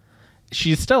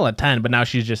 She's still a 10, but now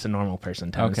she's just a normal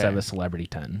person 10 instead of a celebrity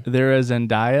 10. They're a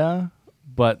Zendaya,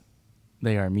 but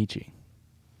they are Michi.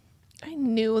 I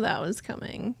knew that was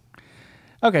coming.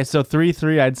 Okay, so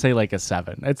 3, I'd say like a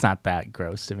 7. It's not that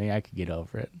gross to me. I could get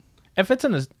over it. If it's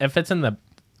in the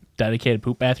dedicated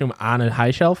poop bathroom on a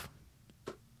high shelf,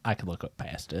 I could look up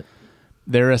past it.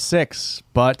 They're a 6,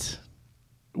 but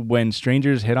when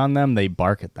strangers hit on them, they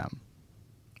bark at them.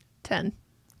 10.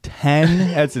 10?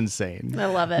 That's insane. I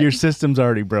love it. Your system's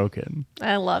already broken.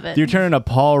 I love it. You're turning a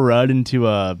Paul Rudd into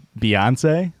a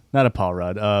Beyonce? Not a Paul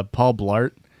Rudd. Paul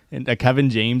Blart. And a Kevin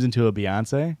James into a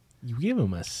Beyonce? You give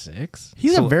him a 6?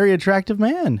 He's a very attractive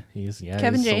man. He's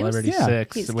Kevin he's James? celebrity Yeah.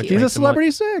 6. He's which cute. He's a makes him, like-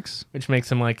 celebrity 6. which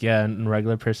makes him like a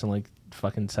regular person like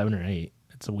fucking 7 or 8.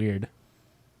 It's weird.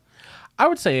 I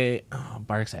would say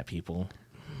barks at people.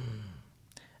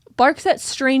 Barks at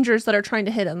strangers that are trying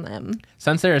to hit on them.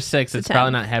 Since they're a 6, it's 10.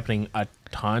 probably not happening a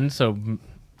ton. So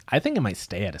I think it might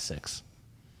stay at a 6.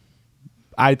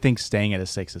 I think staying at a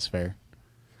 6 is fair.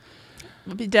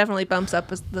 It definitely bumps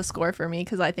up the score for me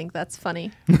because I think that's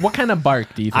funny. What kind of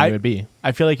bark do you think it would be?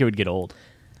 I feel like it would get old.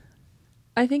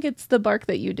 I think it's the bark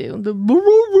that you do. The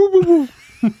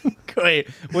Wait,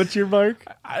 what's your bark?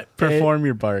 Perform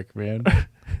your bark, man.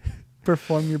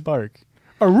 Perform your bark.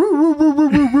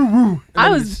 I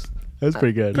was That's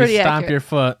pretty good. pretty Stomp accurate. your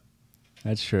foot.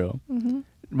 That's true.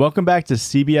 Welcome back to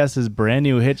CBS's brand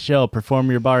new hit show,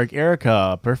 Perform Your Bark.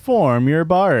 Erica, perform your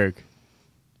bark.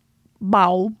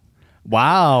 Bow,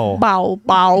 Wow. bow,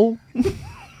 bow.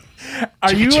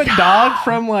 Are you a dog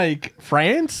from like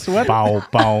France? What? Bow,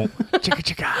 bow. Chicka,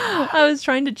 chicka. I was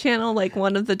trying to channel like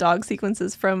one of the dog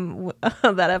sequences from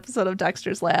that episode of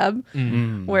Dexter's Lab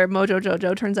where Mojo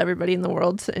Jojo turns everybody in the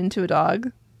world into a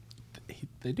dog.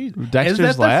 They do.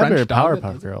 Dexter's Lab or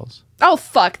Powerpuff Girls? Oh,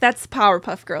 fuck. That's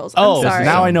Powerpuff Girls. I'm Oh, sorry.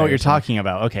 now I know what you're talking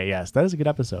about. Okay, yes. That is a good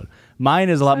episode. Mine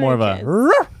is a lot more of a...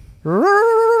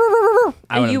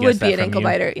 You would be an ankle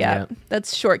biter. Yeah.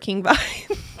 That's Short King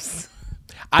vibes.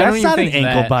 That's not an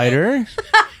ankle biter.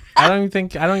 I don't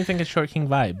even think it's Short King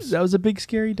vibes. That was a big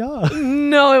scary dog.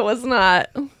 No, it was not.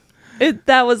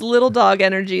 That was little dog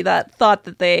energy that thought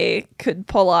that they could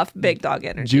pull off big dog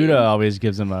energy. Judah always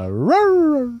gives him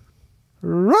a...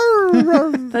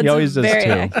 That's he always does very too.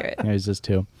 accurate. He always does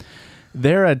too.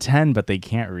 They're a 10, but they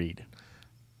can't read.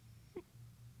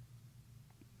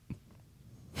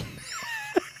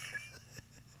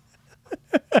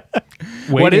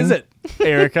 What is it,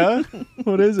 Erica?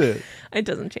 What is it? It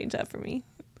doesn't change that for me.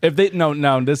 If they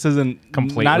no, this isn't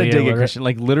Completely not a dig at illiterate. Christian.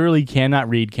 Like literally cannot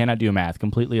read, cannot do math,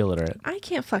 completely illiterate. I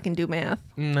can't fucking do math.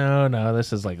 No,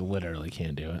 this is like literally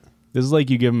can't do it. This is like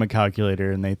you give them a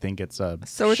calculator and they think it's a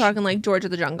So we're talking like George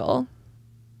of the Jungle.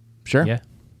 sure. Yeah.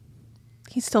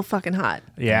 He's still fucking hot.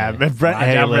 Yeah, but Brent, Watch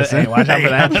hey, out for- listen. hey, watch out for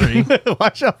that tree.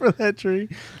 Watch out for that tree.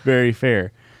 Very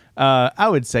fair. I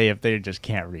would say if they just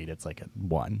can't read, it's like a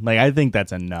 1. Like I think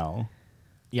that's a no.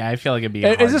 Yeah, I feel like it'd be.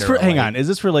 Is this hard to hang relate. on? Is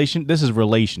this relation? This is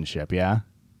relationship, yeah.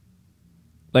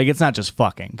 Like it's not just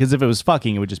fucking. Because if it was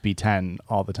fucking, it would just be 10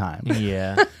 all the time,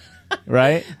 Yeah.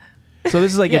 right? So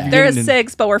this is like if you're They're a getting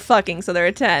 6, but we're fucking, so they're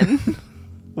a 10.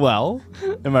 well,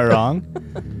 am I wrong?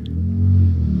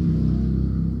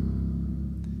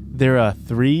 They're a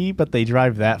 3, but they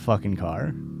drive that fucking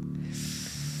car.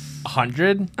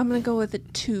 100. I'm going to go with a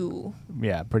 2.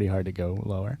 Yeah, pretty hard to go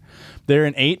lower. They're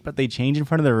an 8, but they change in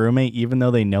front of their roommate even though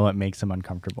they know it makes them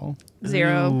uncomfortable.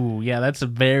 0. Ooh, yeah, that's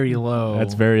very low.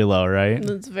 That's very low, right?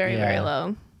 That's very, Yeah. very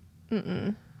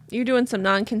low. You're doing some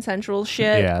non-consensual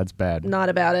shit. Yeah, it's bad. Not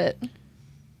about it.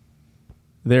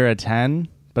 They're a 10,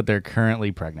 but they're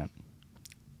currently pregnant.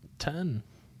 10.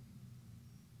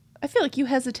 I feel like you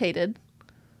hesitated.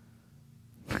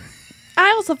 I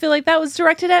also feel like that was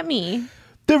directed at me.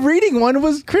 The reading one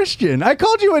was Christian. I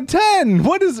called you a 10.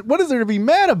 What is there to be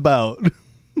mad about?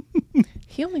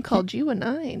 He only called you a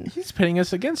 9. He's pitting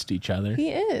us against each other. He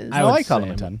is. I Oh, would I called say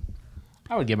him a 10.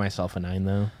 I would give myself a 9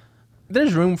 though.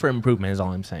 There's room for improvement, is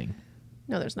all I'm saying.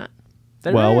 No, there's not.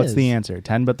 There Well, what's is. the answer?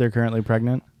 10, but they're currently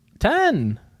pregnant?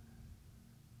 10.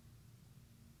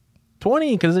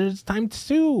 20, because there's times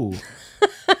 2.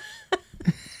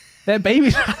 That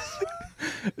baby's.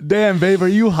 Damn, babe, are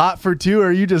you hot for 2 or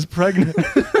are you just pregnant?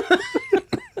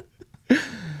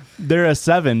 They're a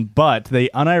 7, but they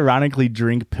unironically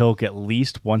drink pilk at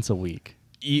least once a week.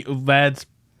 That's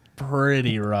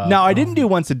pretty rough. Now, I didn't do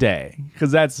once a day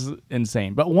because that's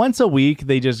insane. But once a week,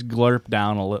 they just glurp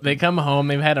down a little. They come home,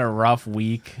 they've had a rough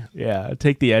week. Yeah,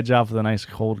 take the edge off with a nice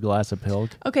cold glass of pilk.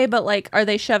 Okay, but like, are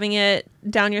they shoving it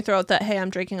down your throat that, hey,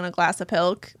 I'm drinking a glass of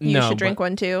pilk? You No, should drink but-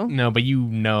 one too? No, but you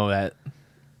know that.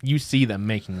 You see them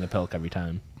making the pilk every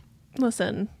time.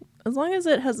 Listen, as long as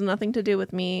it has nothing to do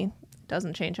with me, it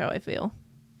doesn't change how I feel.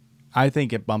 I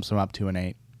think it bumps them up to an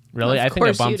 8. Really? Of I think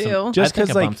course it bumps you them. do. Just I think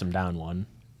 'cause, it like- bumps them down 1.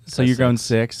 So you're going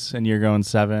 6 and you're going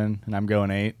 7 and I'm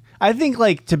going 8. I think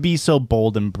like to be so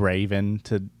bold and brazen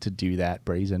to do that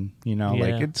brazen, you know, like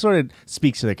Yeah. it sort of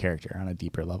speaks to the character on a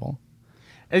deeper level.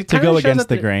 It To kinda go shows against that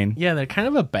the they're- grain. Yeah, they're kind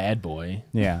of a bad boy.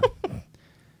 Yeah.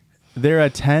 They're a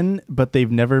 10, but they've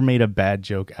never made a bad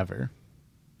joke ever.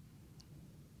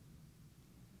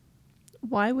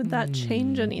 Why would that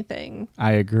change anything?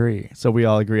 I agree. So we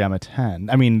all agree I'm a 10.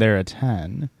 I mean, they're a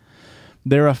 10.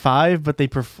 They're a 5, but they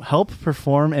help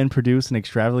perform and produce an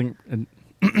extravagant...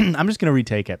 I'm just going to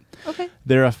retake it. Okay.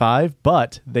 They're a 5,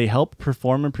 but they help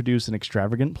perform and produce an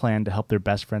extravagant plan to help their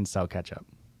best friend sell ketchup.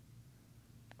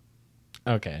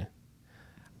 Okay.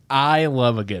 I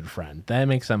love a good friend. That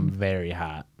makes them very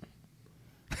hot.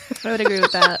 I would agree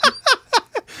with that.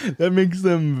 That makes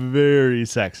them very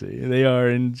sexy. They are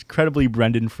incredibly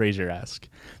Brendan Fraser-esque.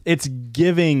 It's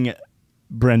giving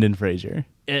Brendan Fraser.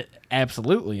 It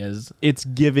absolutely is. It's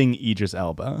giving Idris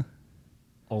Elba.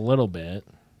 A little bit.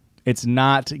 It's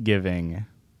not giving.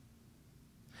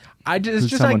 It's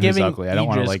just someone not who's giving ugly. I don't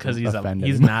want to because offend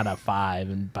he's anyone. not a 5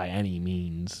 and by any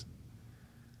means.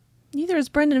 Neither is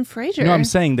Brendan Fraser. No, I'm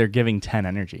saying they're giving 10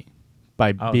 energy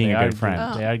by being a good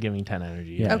friend. They are giving 10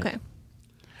 energy. Yeah. Okay.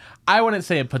 I wouldn't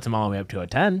say it puts him all the way up to a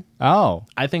 10. Oh,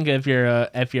 I think if you're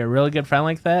a really good friend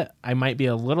like that, I might be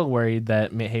a little worried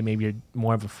that hey, maybe you're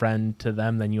more of a friend to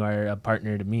them than you are a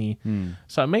partner to me.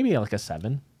 So maybe like a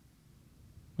 7.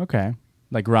 okay.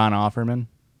 Like Ron Offerman.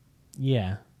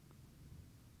 Yeah.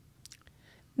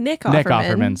 Nick Offerman. Nick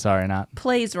Offerman. Sorry, not.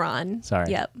 Plays Ron.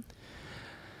 Sorry. Yep.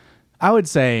 I would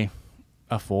say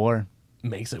a 4.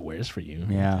 Makes it worse for you.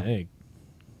 Yeah. Okay.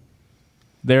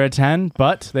 They're a 10,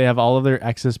 but they have all of their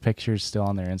exes' pictures still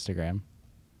on their Instagram.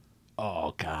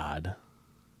 Oh God.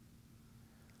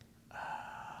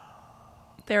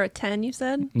 They're a 10, you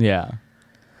said? Yeah.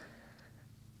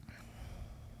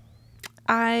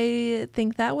 I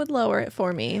think that would lower it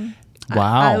for me.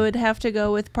 Wow. I would have to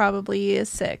go with probably a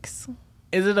 6.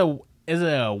 Is it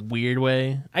a weird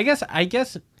way? I guess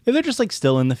If they're just like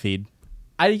still in the feed.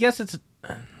 it's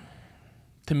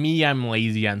to me, I'm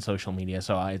lazy on social media,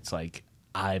 so it's like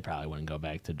I probably wouldn't go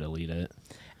back to delete it.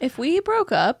 If we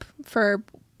broke up for,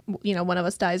 one of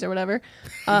us dies or whatever,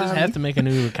 You just have to make a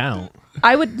new account.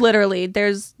 I would literally,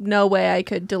 there's no way I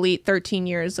could delete 13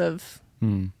 years of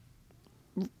Why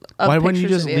wouldn't you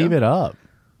pictures just of leave it up?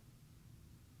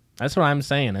 That's what I'm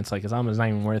saying. It's like it's almost not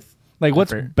even worth. Like,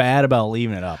 what's effort. bad about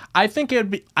leaving it up? I think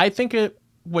it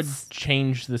would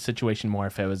change the situation more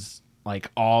if it was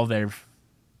like all their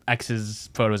exes'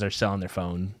 photos are still on their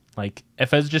phone. Like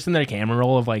if it was just in their camera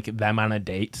roll of like them on a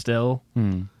date still,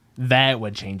 that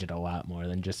would change it a lot more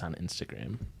than just on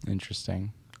Instagram.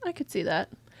 Interesting. I could see that.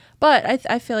 But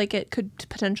I feel like it could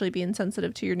potentially be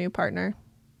insensitive to your new partner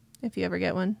if you ever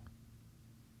get one.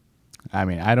 I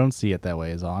mean, I don't see it that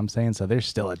way is all I'm saying. So there's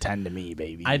still a 10 to me,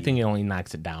 baby. I think it only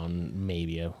knocks it down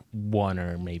maybe a 1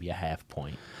 or maybe a half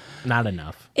point. Not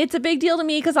enough. It's a big deal to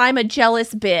me because I'm a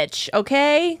jealous bitch,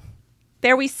 okay?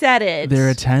 There, we said it. They're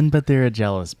a 10, but they're a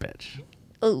jealous bitch.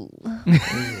 Ooh.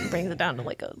 Brings it down to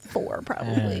like a 4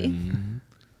 probably.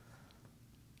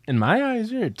 In my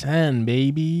eyes, you're a 10,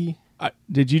 baby.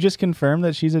 Did you just confirm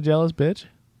that she's a jealous bitch?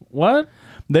 What?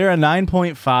 They're a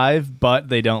 9.5, but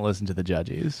they don't listen to the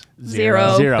Judgies.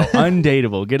 0. 0.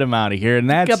 Undateable. Get them out of here. And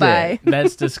that's Goodbye. it.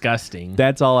 That's disgusting.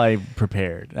 That's all I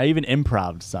prepared. I even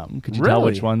improv'd some. Could you tell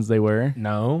Really? which ones they were?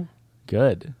 No.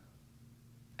 Good.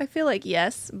 I feel like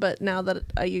yes, but now that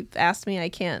you've asked me, I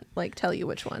can't like tell you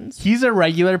which ones. He's a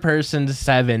regular person to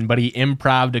 7, but he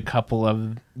improv'd a couple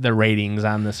of the ratings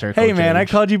on the circle. Hey, man, I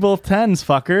Judge. called you both 10s,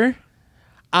 fucker.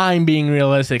 I'm being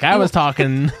realistic. I was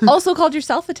talking. Also called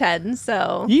yourself a 10,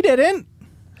 so You didn't.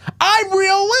 I'm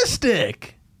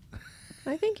realistic.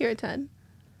 I think you're a 10.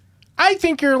 I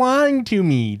think you're lying to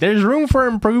me. There's room for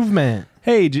improvement.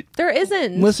 Hey, There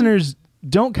isn't. listeners,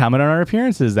 don't comment on our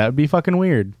appearances. That would be fucking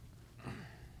weird.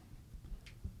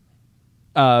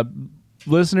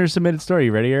 Listener submitted story.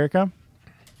 You ready, Erica?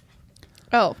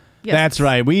 Oh, yes. That's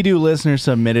right. We do listener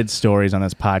submitted stories on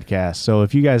this podcast. So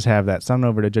if you guys have that, send it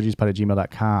over to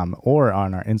judgiespod@gmail.com or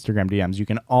on our Instagram DMs. You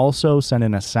can also send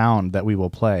in a sound that we will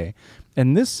play.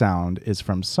 And this sound is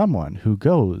from someone who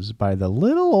goes by the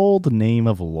little old name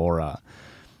of Laura.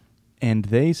 And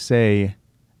they say,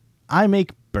 I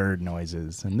make bird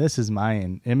noises, and this is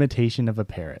my imitation of a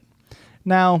parrot.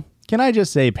 Now, can I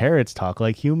just say parrots talk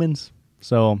like humans?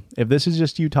 So if this is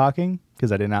just you talking,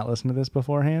 because I did not listen to this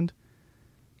beforehand,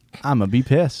 I'm going to be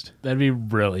pissed. That'd be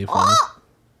really funny.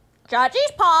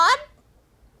 Judgies Pod.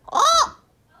 Oh.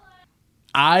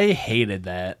 I hated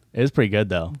that. It was pretty good,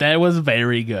 though. That was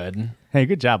very good. Hey,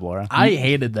 good job, Laura. I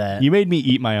hated that. You made me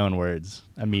eat my own words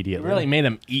You immediately. really made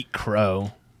him eat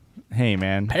crow. Hey,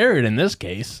 man. Parrot in this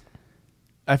case.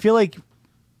 I feel like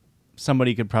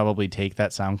somebody could probably take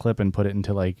that sound clip and put it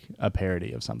into, like, a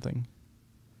parody of something.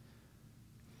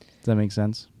 Does that make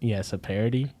sense? Yes, a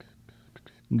parody.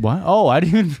 What? Oh, I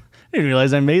didn't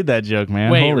realize I made that joke,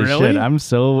 man. Wait, Holy really? shit. I'm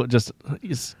so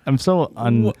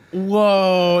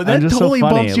Whoa, that just so totally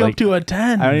funny, bumps you like, up to a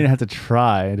 10. I don't even have to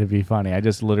try to be funny. I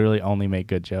just literally only make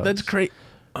good jokes. That's great.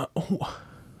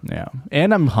 Yeah.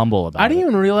 And I'm humble about it. I didn't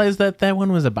even realize that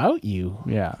one was about you.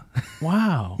 Yeah.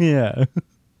 Wow. Yeah.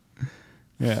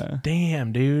 Yeah.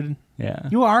 Damn, dude. Yeah.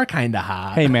 You are kind of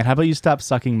hot. Hey, man, how about you stop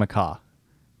sucking macaw?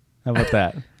 How about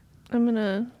that? I'm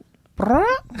gonna.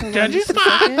 Judges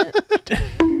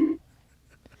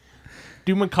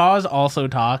Do macaws also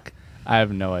talk? I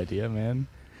have no idea, man.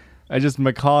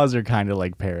 Macaws are kind of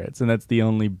like parrots, and that's the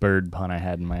only bird pun I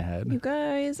had in my head. You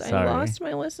guys, Sorry. I lost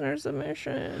my listener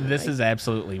submission. This is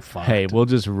absolutely fucked. Hey, we'll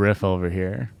just riff over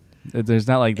here. There's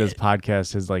not like this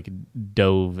podcast has like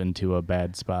dove into a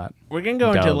bad spot. We're going to go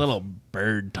into a Dove. little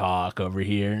bird talk over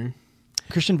here.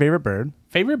 Christian, favorite bird?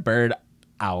 Favorite bird,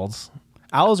 owls.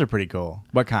 Owls are pretty cool.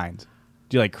 What kind?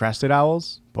 Do you like crested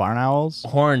owls? Barn owls?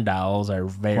 Horned owls are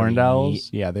very Horned owls? neat,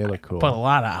 Yeah, they look cool. but a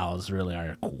lot of owls really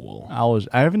are cool. Owls.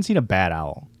 I haven't seen a bat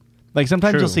owl. Like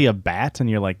sometimes True. you'll see a bat and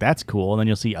you're like, that's cool. And then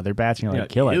you'll see other bats and you're like,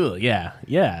 kill it. Ew, yeah.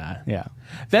 Yeah.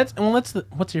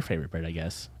 What's your favorite bird, I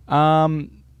guess?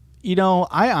 You know,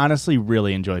 I honestly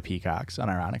really enjoy peacocks,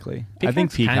 unironically. I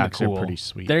think Peacock's kinda peacocks cool. are pretty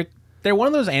sweet. They're one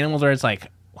of those animals where it's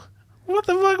like, what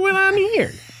the fuck went on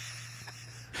here?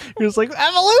 You're just like,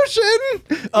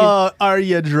 evolution! Are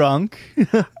you drunk?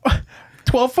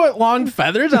 12-foot long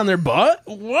feathers on their butt?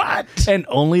 What? And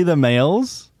only the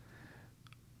males?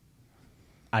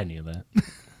 I knew that.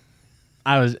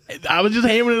 I was just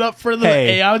hamming it up for the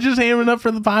Hey. I was just hamming it up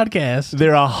for the podcast.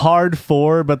 They're a hard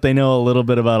four, but they know a little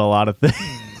bit about a lot of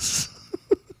things.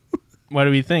 What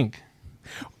do we think?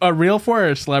 A real four or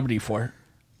a celebrity four?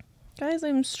 Guys,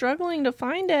 I'm struggling to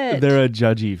find it. They're a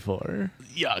judgy four.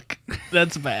 Yuck.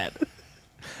 That's bad.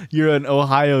 You're an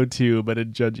Ohio 2, but a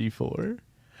judgy 4.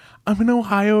 I'm in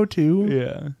Ohio too.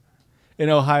 Yeah. In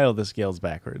Ohio, the scale's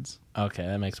backwards. Okay,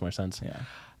 that makes more sense. Yeah.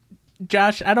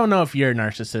 Josh, I don't know if you're a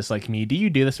narcissist like me. Do you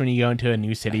do this when you go into a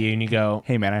new city and you go,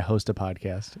 Hey, man, I host a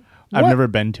podcast. What? I've never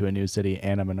been to a new city,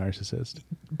 and I'm a narcissist.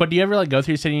 but do you ever like go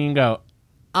through a city and you go,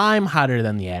 I'm hotter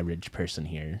than the average person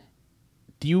here?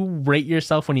 Do you rate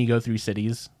yourself when you go through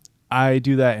cities? I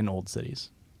do that in old cities.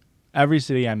 Every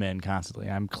city I'm in, constantly.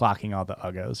 I'm clocking all the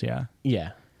uggos, yeah.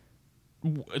 Yeah.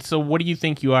 So what do you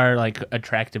think you are, like,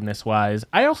 attractiveness wise?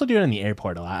 I also do it in the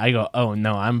airport a lot. I go, oh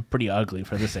no, I'm pretty ugly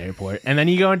for this airport. And then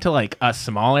you go into like a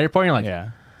small airport and you're like,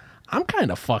 Yeah. I'm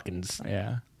kind of fucking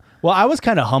Yeah. Well, I was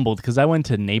kind of humbled because I went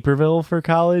to Naperville for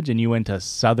college and you went to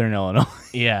Southern Illinois.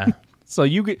 yeah. So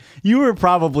you were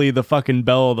probably the fucking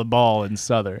belle of the ball in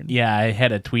Southern. Yeah, I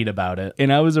had a tweet about it.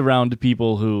 And I was around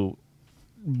people who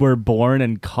were born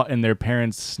and their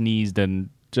parents sneezed and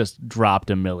just dropped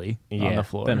a milli on the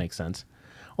floor. That makes sense.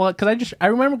 Well, because I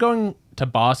remember going to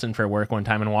Boston for work one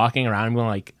time and walking around and going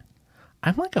like,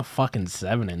 I'm like a fucking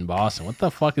 7 in Boston. What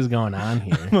the fuck is going on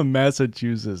here? I'm a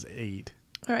Massachusetts 8.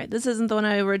 All right, this isn't the one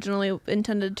I originally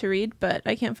intended to read, but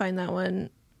I can't find that one,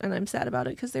 and I'm sad about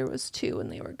it because there was 2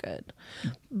 and they were good.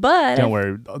 But Don't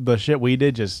worry. The shit we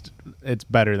did, it's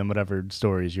better than whatever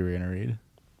stories you were going to read.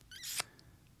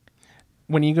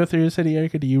 When you go through a city,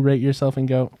 Erica, do you rate yourself and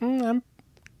go, I'm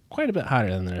quite a bit hotter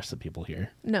than the rest of the people here?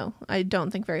 No, I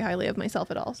don't think very highly of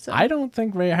myself at all. So I don't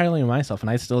think very highly of myself, and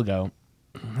I still go,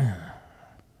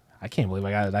 I can't believe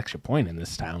I got an extra point in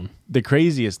this town. The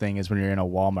craziest thing is when you're in a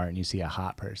Walmart and you see a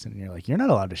hot person and you're like, you're not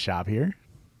allowed to shop here.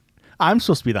 I'm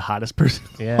supposed to be the hottest person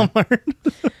in Yeah. Walmart.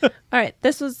 All right,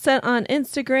 this was sent on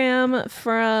Instagram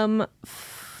from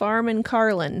Farman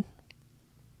Carlin.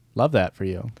 Love that for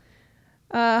you.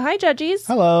 Hi, Judgies.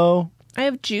 Hello. I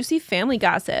have juicy family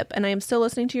gossip, and I am still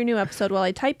listening to your new episode while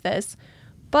I type this.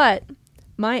 But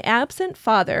my absent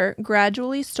father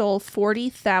gradually stole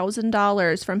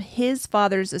 $40,000 from his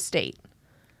father's estate.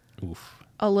 Oof.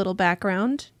 A little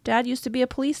background. Dad used to be a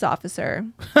police officer.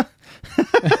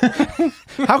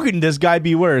 How can this guy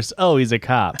be worse? Oh, he's a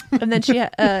cop. And then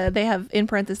they have, in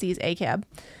parentheses, ACAB.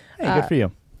 Hey, good for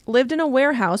you. Lived in a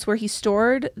warehouse where he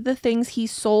stored the things he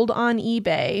sold on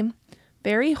eBay.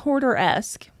 Very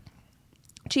hoarder-esque.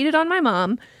 Cheated on my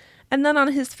mom, and then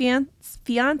on his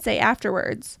fiance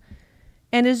afterwards.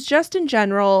 And is just in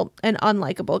general an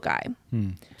unlikable guy.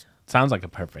 Sounds like a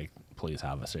perfect police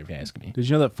officer, if you ask me. Did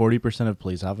you know that 40% of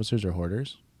police officers are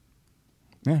hoarders?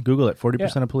 Yeah, Google it.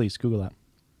 40% of police. Google that.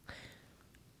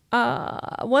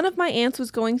 One of my aunts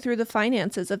was going through the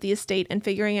finances of the estate and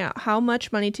figuring out how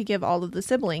much money to give all of the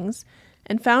siblings,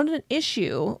 and found an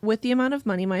issue with the amount of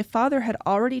money my father had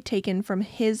already taken from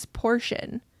his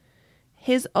portion.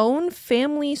 His own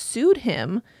family sued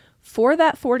him for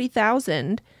that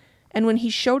 $40,000, and when he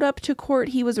showed up to court,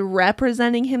 he was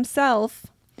representing himself.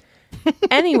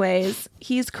 Anyways,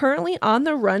 he's currently on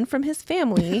the run from his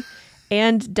family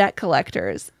and debt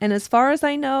collectors, and as far as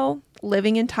I know,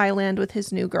 living in Thailand with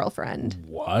his new girlfriend.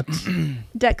 What?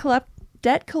 Debt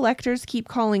collectors keep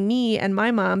calling me and my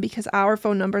mom because our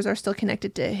phone numbers are still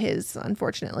connected to his,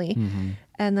 unfortunately.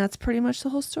 And that's pretty much the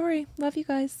whole story. Love you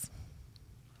guys.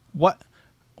 What?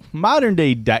 Modern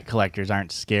day debt collectors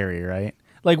aren't scary, right?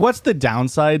 Like, what's the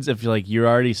downsides if you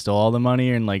already stole all the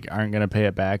money and aren't gonna pay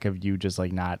it back if you just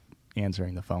not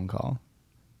answering the phone call?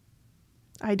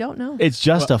 I don't know. It's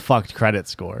just a fucked credit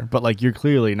score, but like you're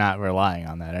clearly not relying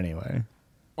on that anyway.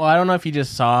 Well, I don't know if you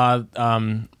just saw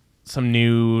some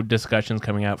new discussions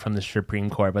coming out from the Supreme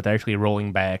Court, but they're actually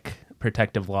rolling back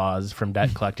protective laws from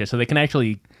debt collectors, so they can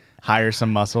actually hire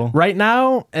some muscle. Right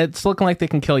now, it's looking like they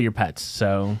can kill your pets.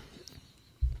 So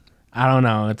I don't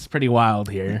know. It's pretty wild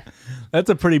here.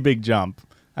 That's a pretty big jump.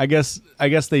 I guess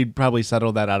they probably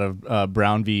settled that out of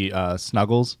Brown v.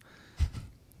 Snuggles.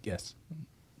 Yes.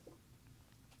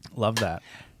 Love that.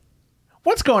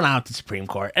 What's going on with the Supreme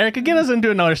Court? Erica, get us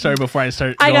into another story before I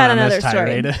start I going got on another this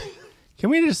tirade. Can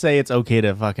we just say it's okay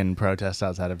to fucking protest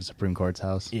outside of the Supreme Court's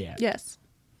house? Yeah. Yes.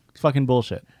 It's fucking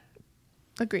bullshit.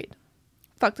 Agreed.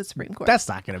 Fuck the Supreme Court. That's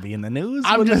not going to be in the news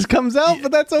I'm when just- this comes out,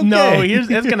 but that's okay. No, it's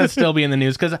going to still be in the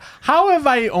news, because how have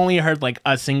I only heard like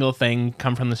a single thing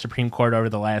come from the Supreme Court over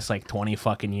the last like 20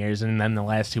 fucking years, and then the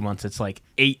last 2 months it's like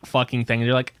 8 fucking things.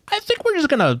 You're like, I think we're just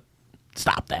going to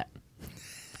stop that.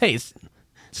 Hey,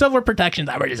 civil protections,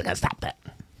 we're just going to stop that.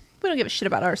 We don't give a shit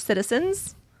about our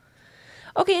citizens.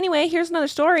 Okay, anyway, here's another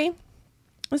story.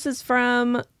 This is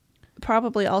from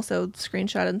probably also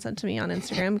screenshot and sent to me on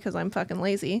Instagram because I'm fucking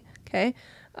lazy. Okay.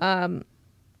 I'm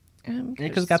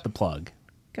Erica's got the plug.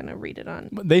 gonna read it on.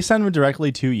 They send them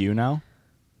directly to you now?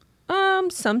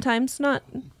 Sometimes, not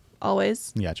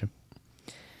always. Gotcha.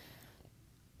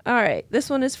 All right.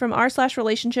 This one is from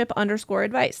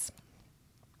r/relationship_advice.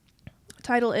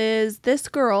 Title is This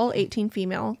Girl, 18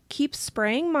 female, keeps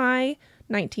spraying my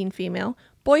 19 female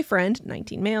boyfriend,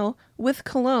 19 male, with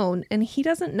cologne, and he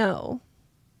doesn't know.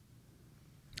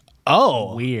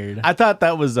 Oh. Weird. I thought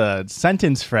that was a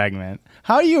sentence fragment.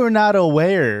 How you are not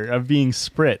aware of being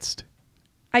spritzed?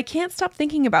 I can't stop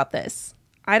thinking about this.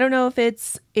 I don't know if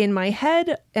it's in my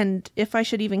head and if I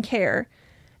should even care.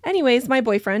 Anyways, my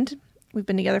boyfriend, we've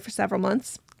been together for several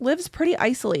months, lives pretty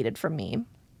isolated from me.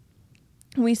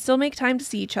 We still make time to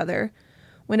see each other.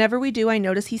 Whenever we do, I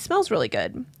notice he smells really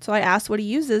good. So I asked what he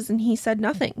uses, and he said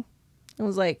nothing. I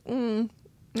was like,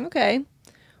 okay.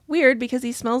 Weird, because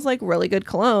he smells like really good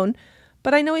cologne,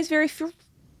 but I know he's very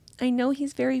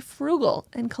frugal,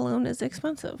 and cologne is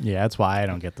expensive. Yeah, that's why I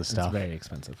don't get the stuff. It's very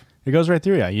expensive. It goes right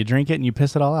through you. You drink it and you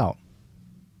piss it all out.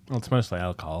 Well, it's mostly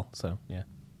alcohol, so yeah.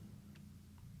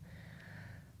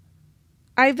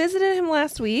 I visited him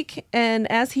last week, and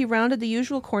as he rounded the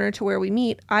usual corner to where we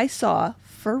meet, I saw,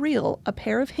 for real, a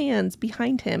pair of hands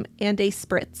behind him and a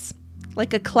spritz,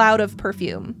 like a cloud of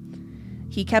perfume.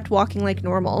 He kept walking like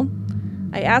normal.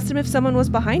 I asked him if someone was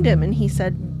behind him, and he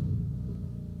said,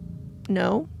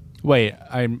 no. Wait,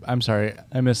 I'm sorry.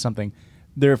 I missed something.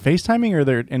 They're FaceTiming or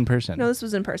they're in person? No, this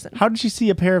was in person. How did she see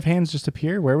a pair of hands just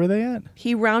appear? Where were they at?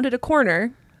 He rounded a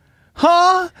corner.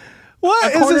 Huh?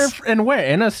 What? A corner and where?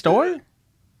 In a store?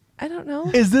 I don't know.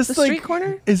 Is this the like street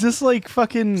corner? Is this like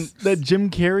fucking that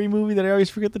Jim Carrey movie that I always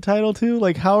forget the title to?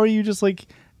 Like, how are you just like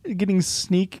getting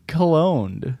sneak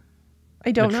cologned?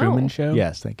 I don't The know. Truman Show?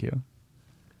 Yes, thank you.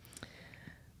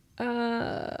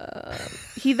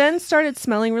 He then started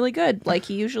smelling really good, like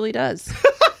he usually does.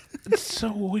 It's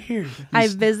so weird. I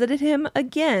visited him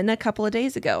again a couple of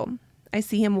days ago. I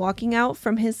see him walking out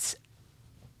from his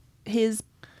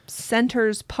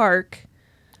Centers Park.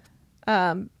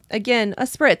 Again, a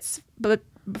spritz, but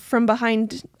from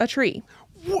behind a tree.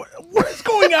 What is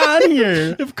going on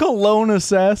here? If cologne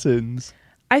assassins.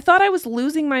 I thought I was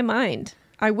losing my mind.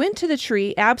 I went to the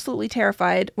tree absolutely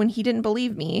terrified when he didn't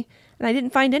believe me, and I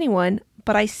didn't find anyone,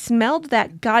 but I smelled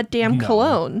that goddamn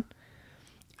cologne.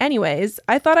 Anyways,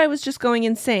 I thought I was just going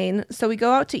insane, so we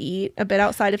go out to eat a bit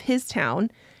outside of his town,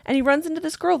 and he runs into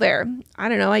this girl there. I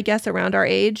don't know, I guess around our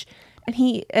age,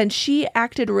 and she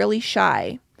acted really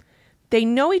shy. They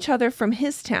know each other from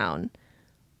his town,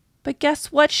 but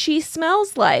guess what she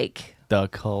smells like? The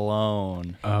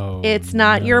cologne. Oh, It's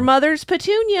not your mother's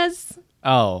petunias.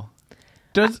 Oh.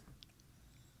 Do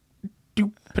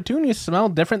petunias smell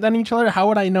different than each other? How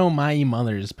would I know my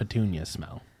mother's petunia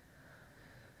smell?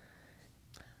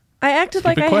 I acted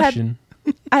like question.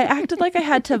 I acted like I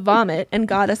had to vomit and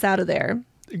got us out of there.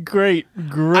 Great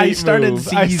I started move.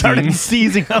 I started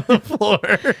seizing on the floor.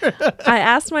 I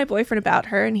asked my boyfriend about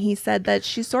her, and he said that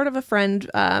she's sort of a friend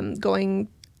going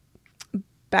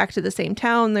back to the same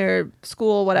town, their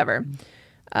school, whatever.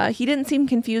 He didn't seem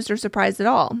confused or surprised at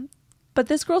all. But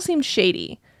this girl seemed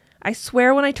shady. I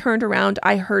swear when I turned around,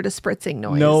 I heard a spritzing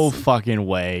noise. No fucking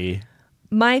way.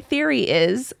 My theory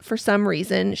is, for some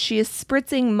reason, she is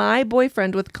spritzing my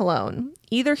boyfriend with cologne.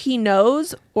 Either he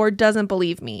knows or doesn't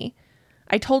believe me.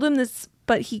 I told him this,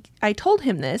 but he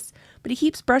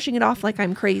keeps brushing it off like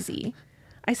I'm crazy.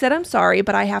 I said I'm sorry,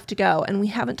 but I have to go, and we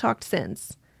haven't talked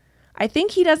since. I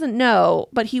think he doesn't know,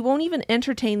 but he won't even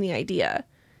entertain the idea.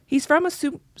 He's from a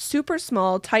super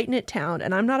small, tight-knit town,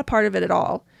 and I'm not a part of it at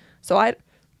all. So I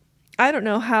don't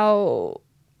know how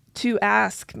to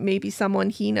ask maybe someone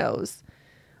he knows.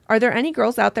 Are there any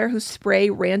girls out there who spray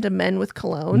random men with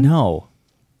cologne? No. All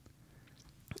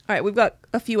right, we've got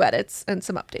a few edits and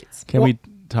some updates. Can we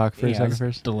talk for a second let's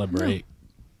first? Deliberate.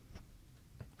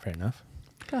 Fair enough.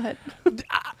 Go ahead.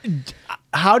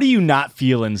 How do you not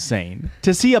feel insane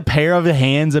to see a pair of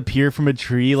hands appear from a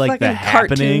tree like Fucking that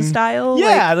happening? cartoon style.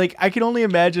 Yeah, like I can only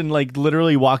imagine like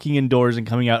literally walking indoors and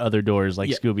coming out other doors like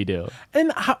Yeah. Scooby Doo.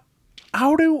 And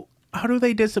how do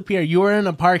they disappear? You were in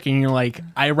a park and you're like,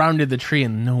 I rounded the tree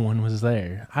and no one was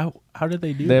there. How did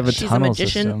they do They have a that? She's a tunnel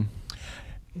magician.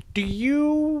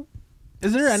 system.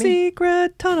 Is there any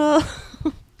Secret tunnel.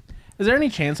 Is there any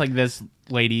chance like this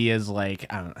lady is like,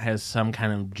 I don't know, has some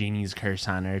kind of genie's curse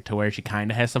on her to where she kind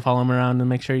of has to follow him around and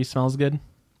make sure he smells good?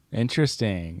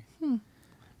 Interesting.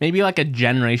 Maybe like a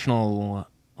generational,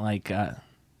 like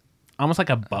almost like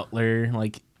a butler.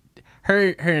 Like her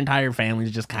entire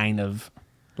family's just kind of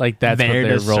Like that's what there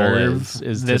their to role serve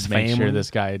is this to make sure family.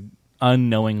 this guy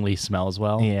unknowingly smells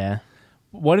well. yeah.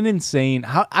 What an insane!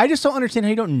 How I just don't understand how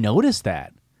you don't notice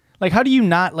that. Like, how do you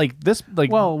not like this? Like,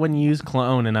 Well, when you use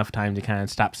cologne enough time to kind of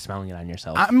stop smelling it on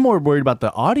yourself. I'm more worried about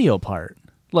the audio part.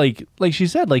 Like she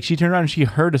said, like she turned around and she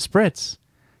heard a spritz.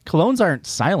 Colognes aren't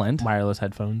silent Wireless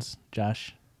headphones,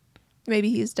 Josh. Maybe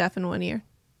he's deaf in one ear.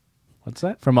 What's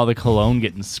that? from all the cologne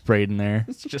getting sprayed in there.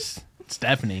 It's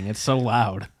deafening. It's so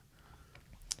loud.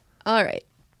 All right.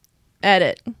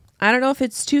 Edit. I don't know if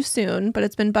it's too soon, but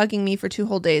it's been bugging me for 2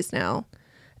 whole days now.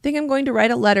 I think I'm going to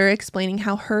write a letter explaining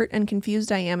how hurt and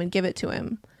confused I am and give it to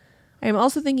him. I am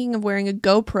also thinking of wearing a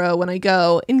GoPro when I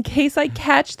go in case I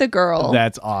catch the girl.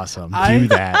 That's awesome. I- Do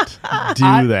that.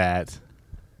 Do that.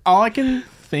 All I can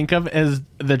think of is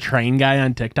the train guy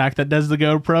on TikTok that does the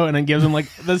GoPro and then gives him like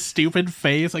the stupid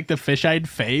face, like the fish-eyed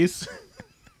face.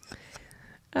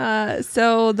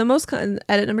 So the most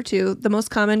edit number 2, the most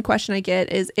common question I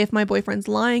get is if my boyfriend's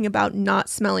lying about not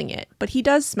smelling it, but he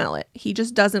does smell it. He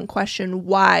just doesn't question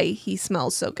why he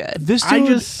smells so good. This I dude.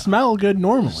 just smell good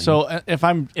normally. So if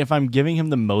I'm giving him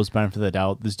the most benefit of the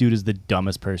doubt, this dude is the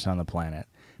dumbest person on the planet.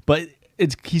 But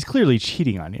he's clearly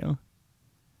cheating on you,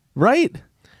 right?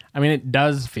 I mean, it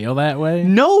does feel that way.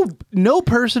 No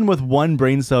person with one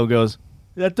brain cell goes,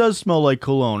 that does smell like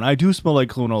cologne. I do smell like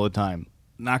cologne all the time.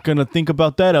 Not gonna think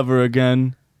about that ever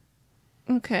again.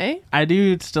 Okay. I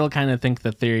do still kind of think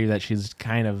the theory that she's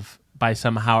kind of by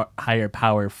some higher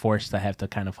power forced to have to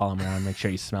kind of follow him around and make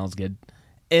sure he smells good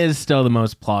is still the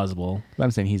most plausible. But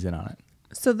I'm saying he's in on it.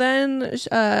 So then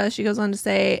she goes on to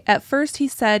say, at first he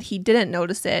said he didn't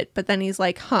notice it, but then he's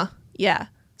like, huh, yeah.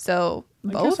 So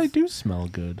I both? guess I do smell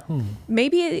good.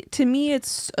 Maybe to me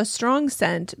it's a strong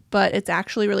scent, but it's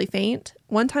actually really faint.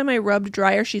 One time I rubbed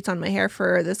dryer sheets on my hair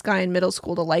for this guy in middle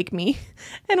school to like me.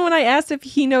 And when I asked if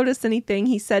he noticed anything,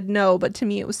 he said no, but to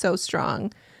me it was so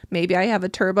strong. Maybe I have a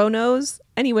turbo nose.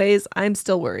 Anyways, I'm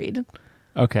still worried.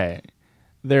 Okay.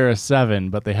 They're a 7,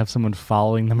 but they have someone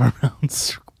following them around,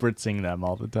 spritzing them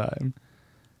all the time.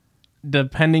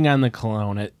 Depending on the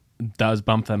cologne, it does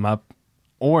bump them up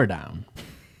or down.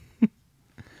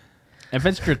 If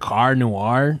it's Dracar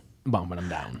Noir, bumping them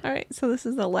down. All right, so this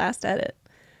is the last edit.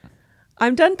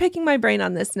 I'm done picking my brain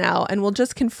on this now, and we'll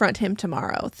just confront him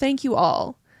tomorrow. Thank you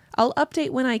all. I'll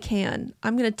update when I can.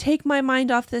 I'm going to take my mind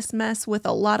off this mess with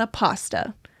a lot of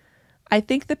pasta. I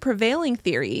think the prevailing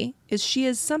theory is she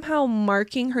is somehow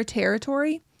marking her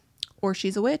territory, or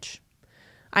she's a witch.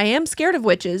 I am scared of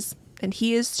witches, and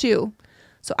he is too.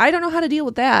 So I don't know how to deal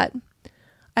with that.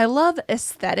 I love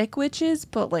aesthetic witches,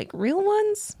 but like real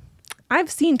ones?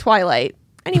 I've seen Twilight.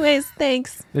 Anyways,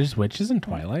 thanks. There's witches in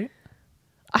Twilight?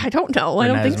 I don't know. I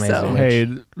don't think Renesmee is so. a witch. Hey,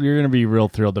 you're going to be real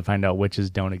thrilled to find out witches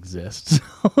don't exist.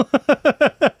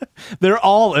 They're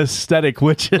all aesthetic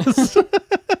witches.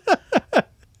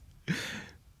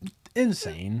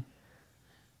 Insane.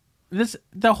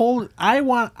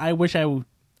 I wish I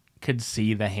could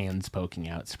see the hands poking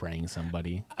out spraying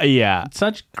somebody. Yeah.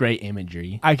 Such great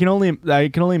imagery. I can only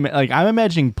like I'm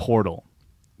imagining Portal.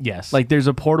 Yes. Like there's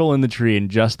a portal in the tree and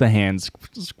just the hands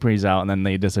squeeze out and then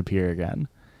they disappear again.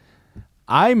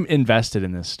 I'm invested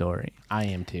in this story. I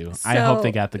am too. I hope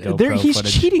they got the He's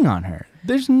footage. cheating on her.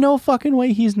 There's no fucking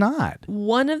way he's not.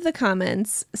 One of the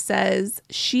comments says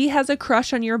she has a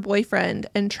crush on your boyfriend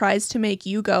and tries to make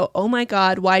you go, oh my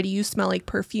God, why do you smell like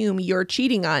perfume? You're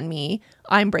cheating on me.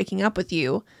 I'm breaking up with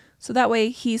you. So that way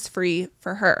he's free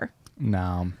for her.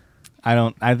 No. I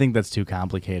don't. I think that's too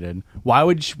complicated. Why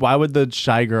would the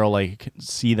shy girl like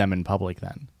see them in public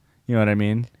then? You know what I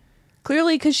mean?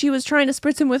 Clearly, because she was trying to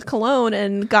spritz him with cologne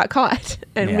and got caught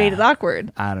and made it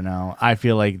awkward. I don't know. I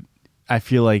feel like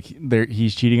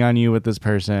he's cheating on you with this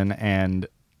person, and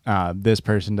this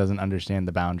person doesn't understand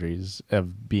the boundaries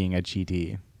of being a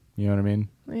cheatee. You know what I mean?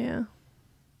 Yeah.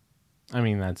 I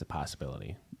mean, that's a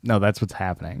possibility. No, that's what's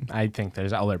happening. I think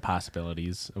there's other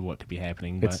possibilities of what could be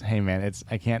happening. But Hey man,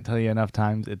 I can't tell you enough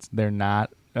times. They're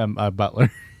not a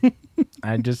butler.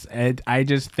 I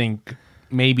just think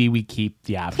maybe we keep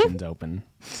the options open.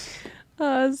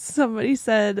 Somebody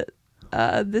said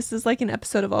this is like an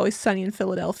episode of Always Sunny in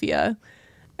Philadelphia,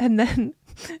 and then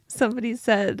somebody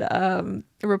said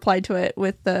replied to it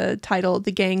with the title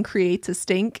 "The Gang Creates a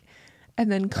Stink,"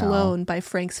 and then "Cologne" by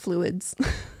Frank's Fluids.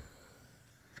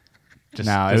 Just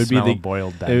no, the it would be smell the of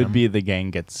boiled It would denim. be "The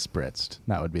Gang Gets Spritz'd."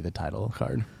 That would be the title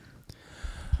card.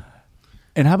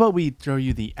 And how about we throw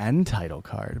you the end title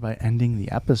card by ending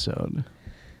the episode?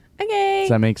 Okay. Does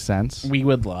that make sense? We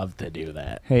would love to do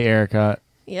that. Hey, Erica,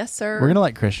 Yes, sir. we're gonna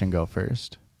let Christian go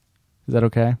first. Is that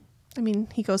okay? I mean,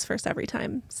 he goes first every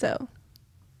time, so.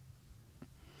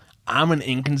 I'm an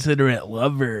inconsiderate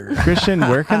lover. Christian,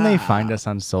 where can they find us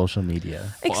on social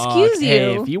media? Excuse you.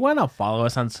 Hey, if you want to follow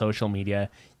us on social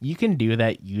media, you can do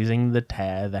that using the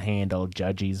handle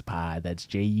Judgies Pod. That's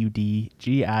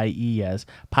JUDGIES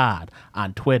Pod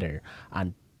on Twitter,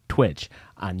 on Twitch,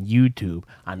 on YouTube,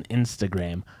 on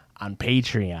Instagram, on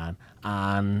Patreon,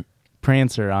 on...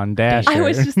 Prancer on Dasher. I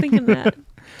was just thinking that.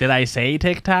 Did I say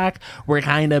TikTok? We're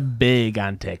kind of big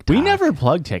on TikTok. We never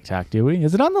plug TikTok, do we?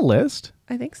 Is it on the list?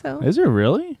 I think so. Is it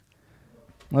really?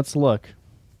 Let's look.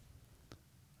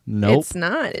 Nope. It's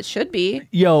not. It should be.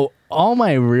 Yo, all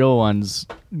my real ones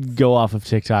go off of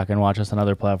TikTok and watch us on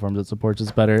other platforms that supports us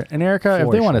better. And Erica, if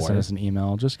For they want to sure. send us an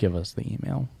email, just give us the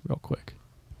email real quick.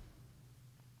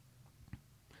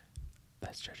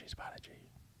 That's Judgies Pod.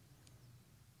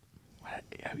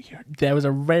 That was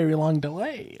a very long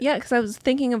delay. Yeah, because I was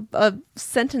thinking of a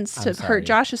sentence to I'm sorry. hurt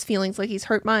Josh's feelings like he's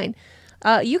hurt mine.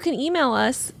 You can email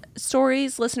us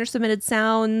stories, listener submitted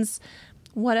sounds,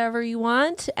 whatever you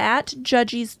want at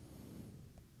Judgies.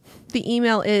 The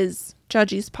email is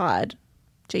judgiespod,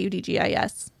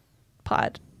 JUDGIS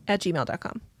pod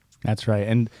 @gmail.com. That's right.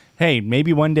 And hey,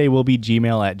 maybe one day we'll be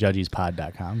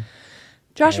gmail@judgiespod.com.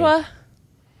 Joshua,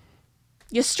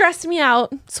 you stressed me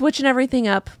out, switching everything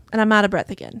up, and I'm out of breath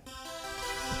again.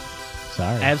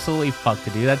 Sorry. Absolutely fuck to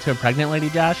do that to a pregnant lady,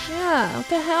 Josh. Yeah, what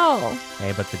the hell?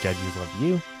 Hey, but the Judgies love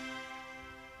you.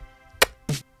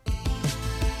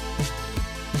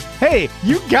 Hey,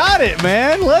 you got it,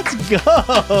 man. Let's go.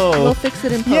 We'll fix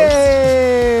it in post.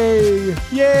 Yay!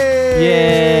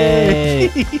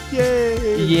 Yay! Yay!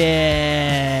 Yay!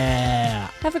 Yeah!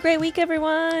 Have a great week,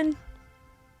 everyone.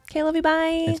 Okay, love you.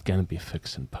 Bye. It's gonna be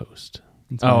fixed in post.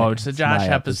 It's It's a it's Josh my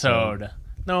episode.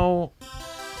 No.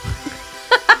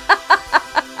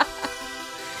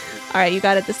 All right, you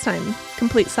got it this time.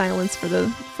 Complete silence for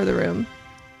the room.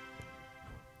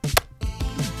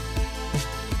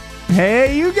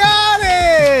 Hey, you got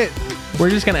it! We're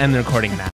just gonna end the recording now.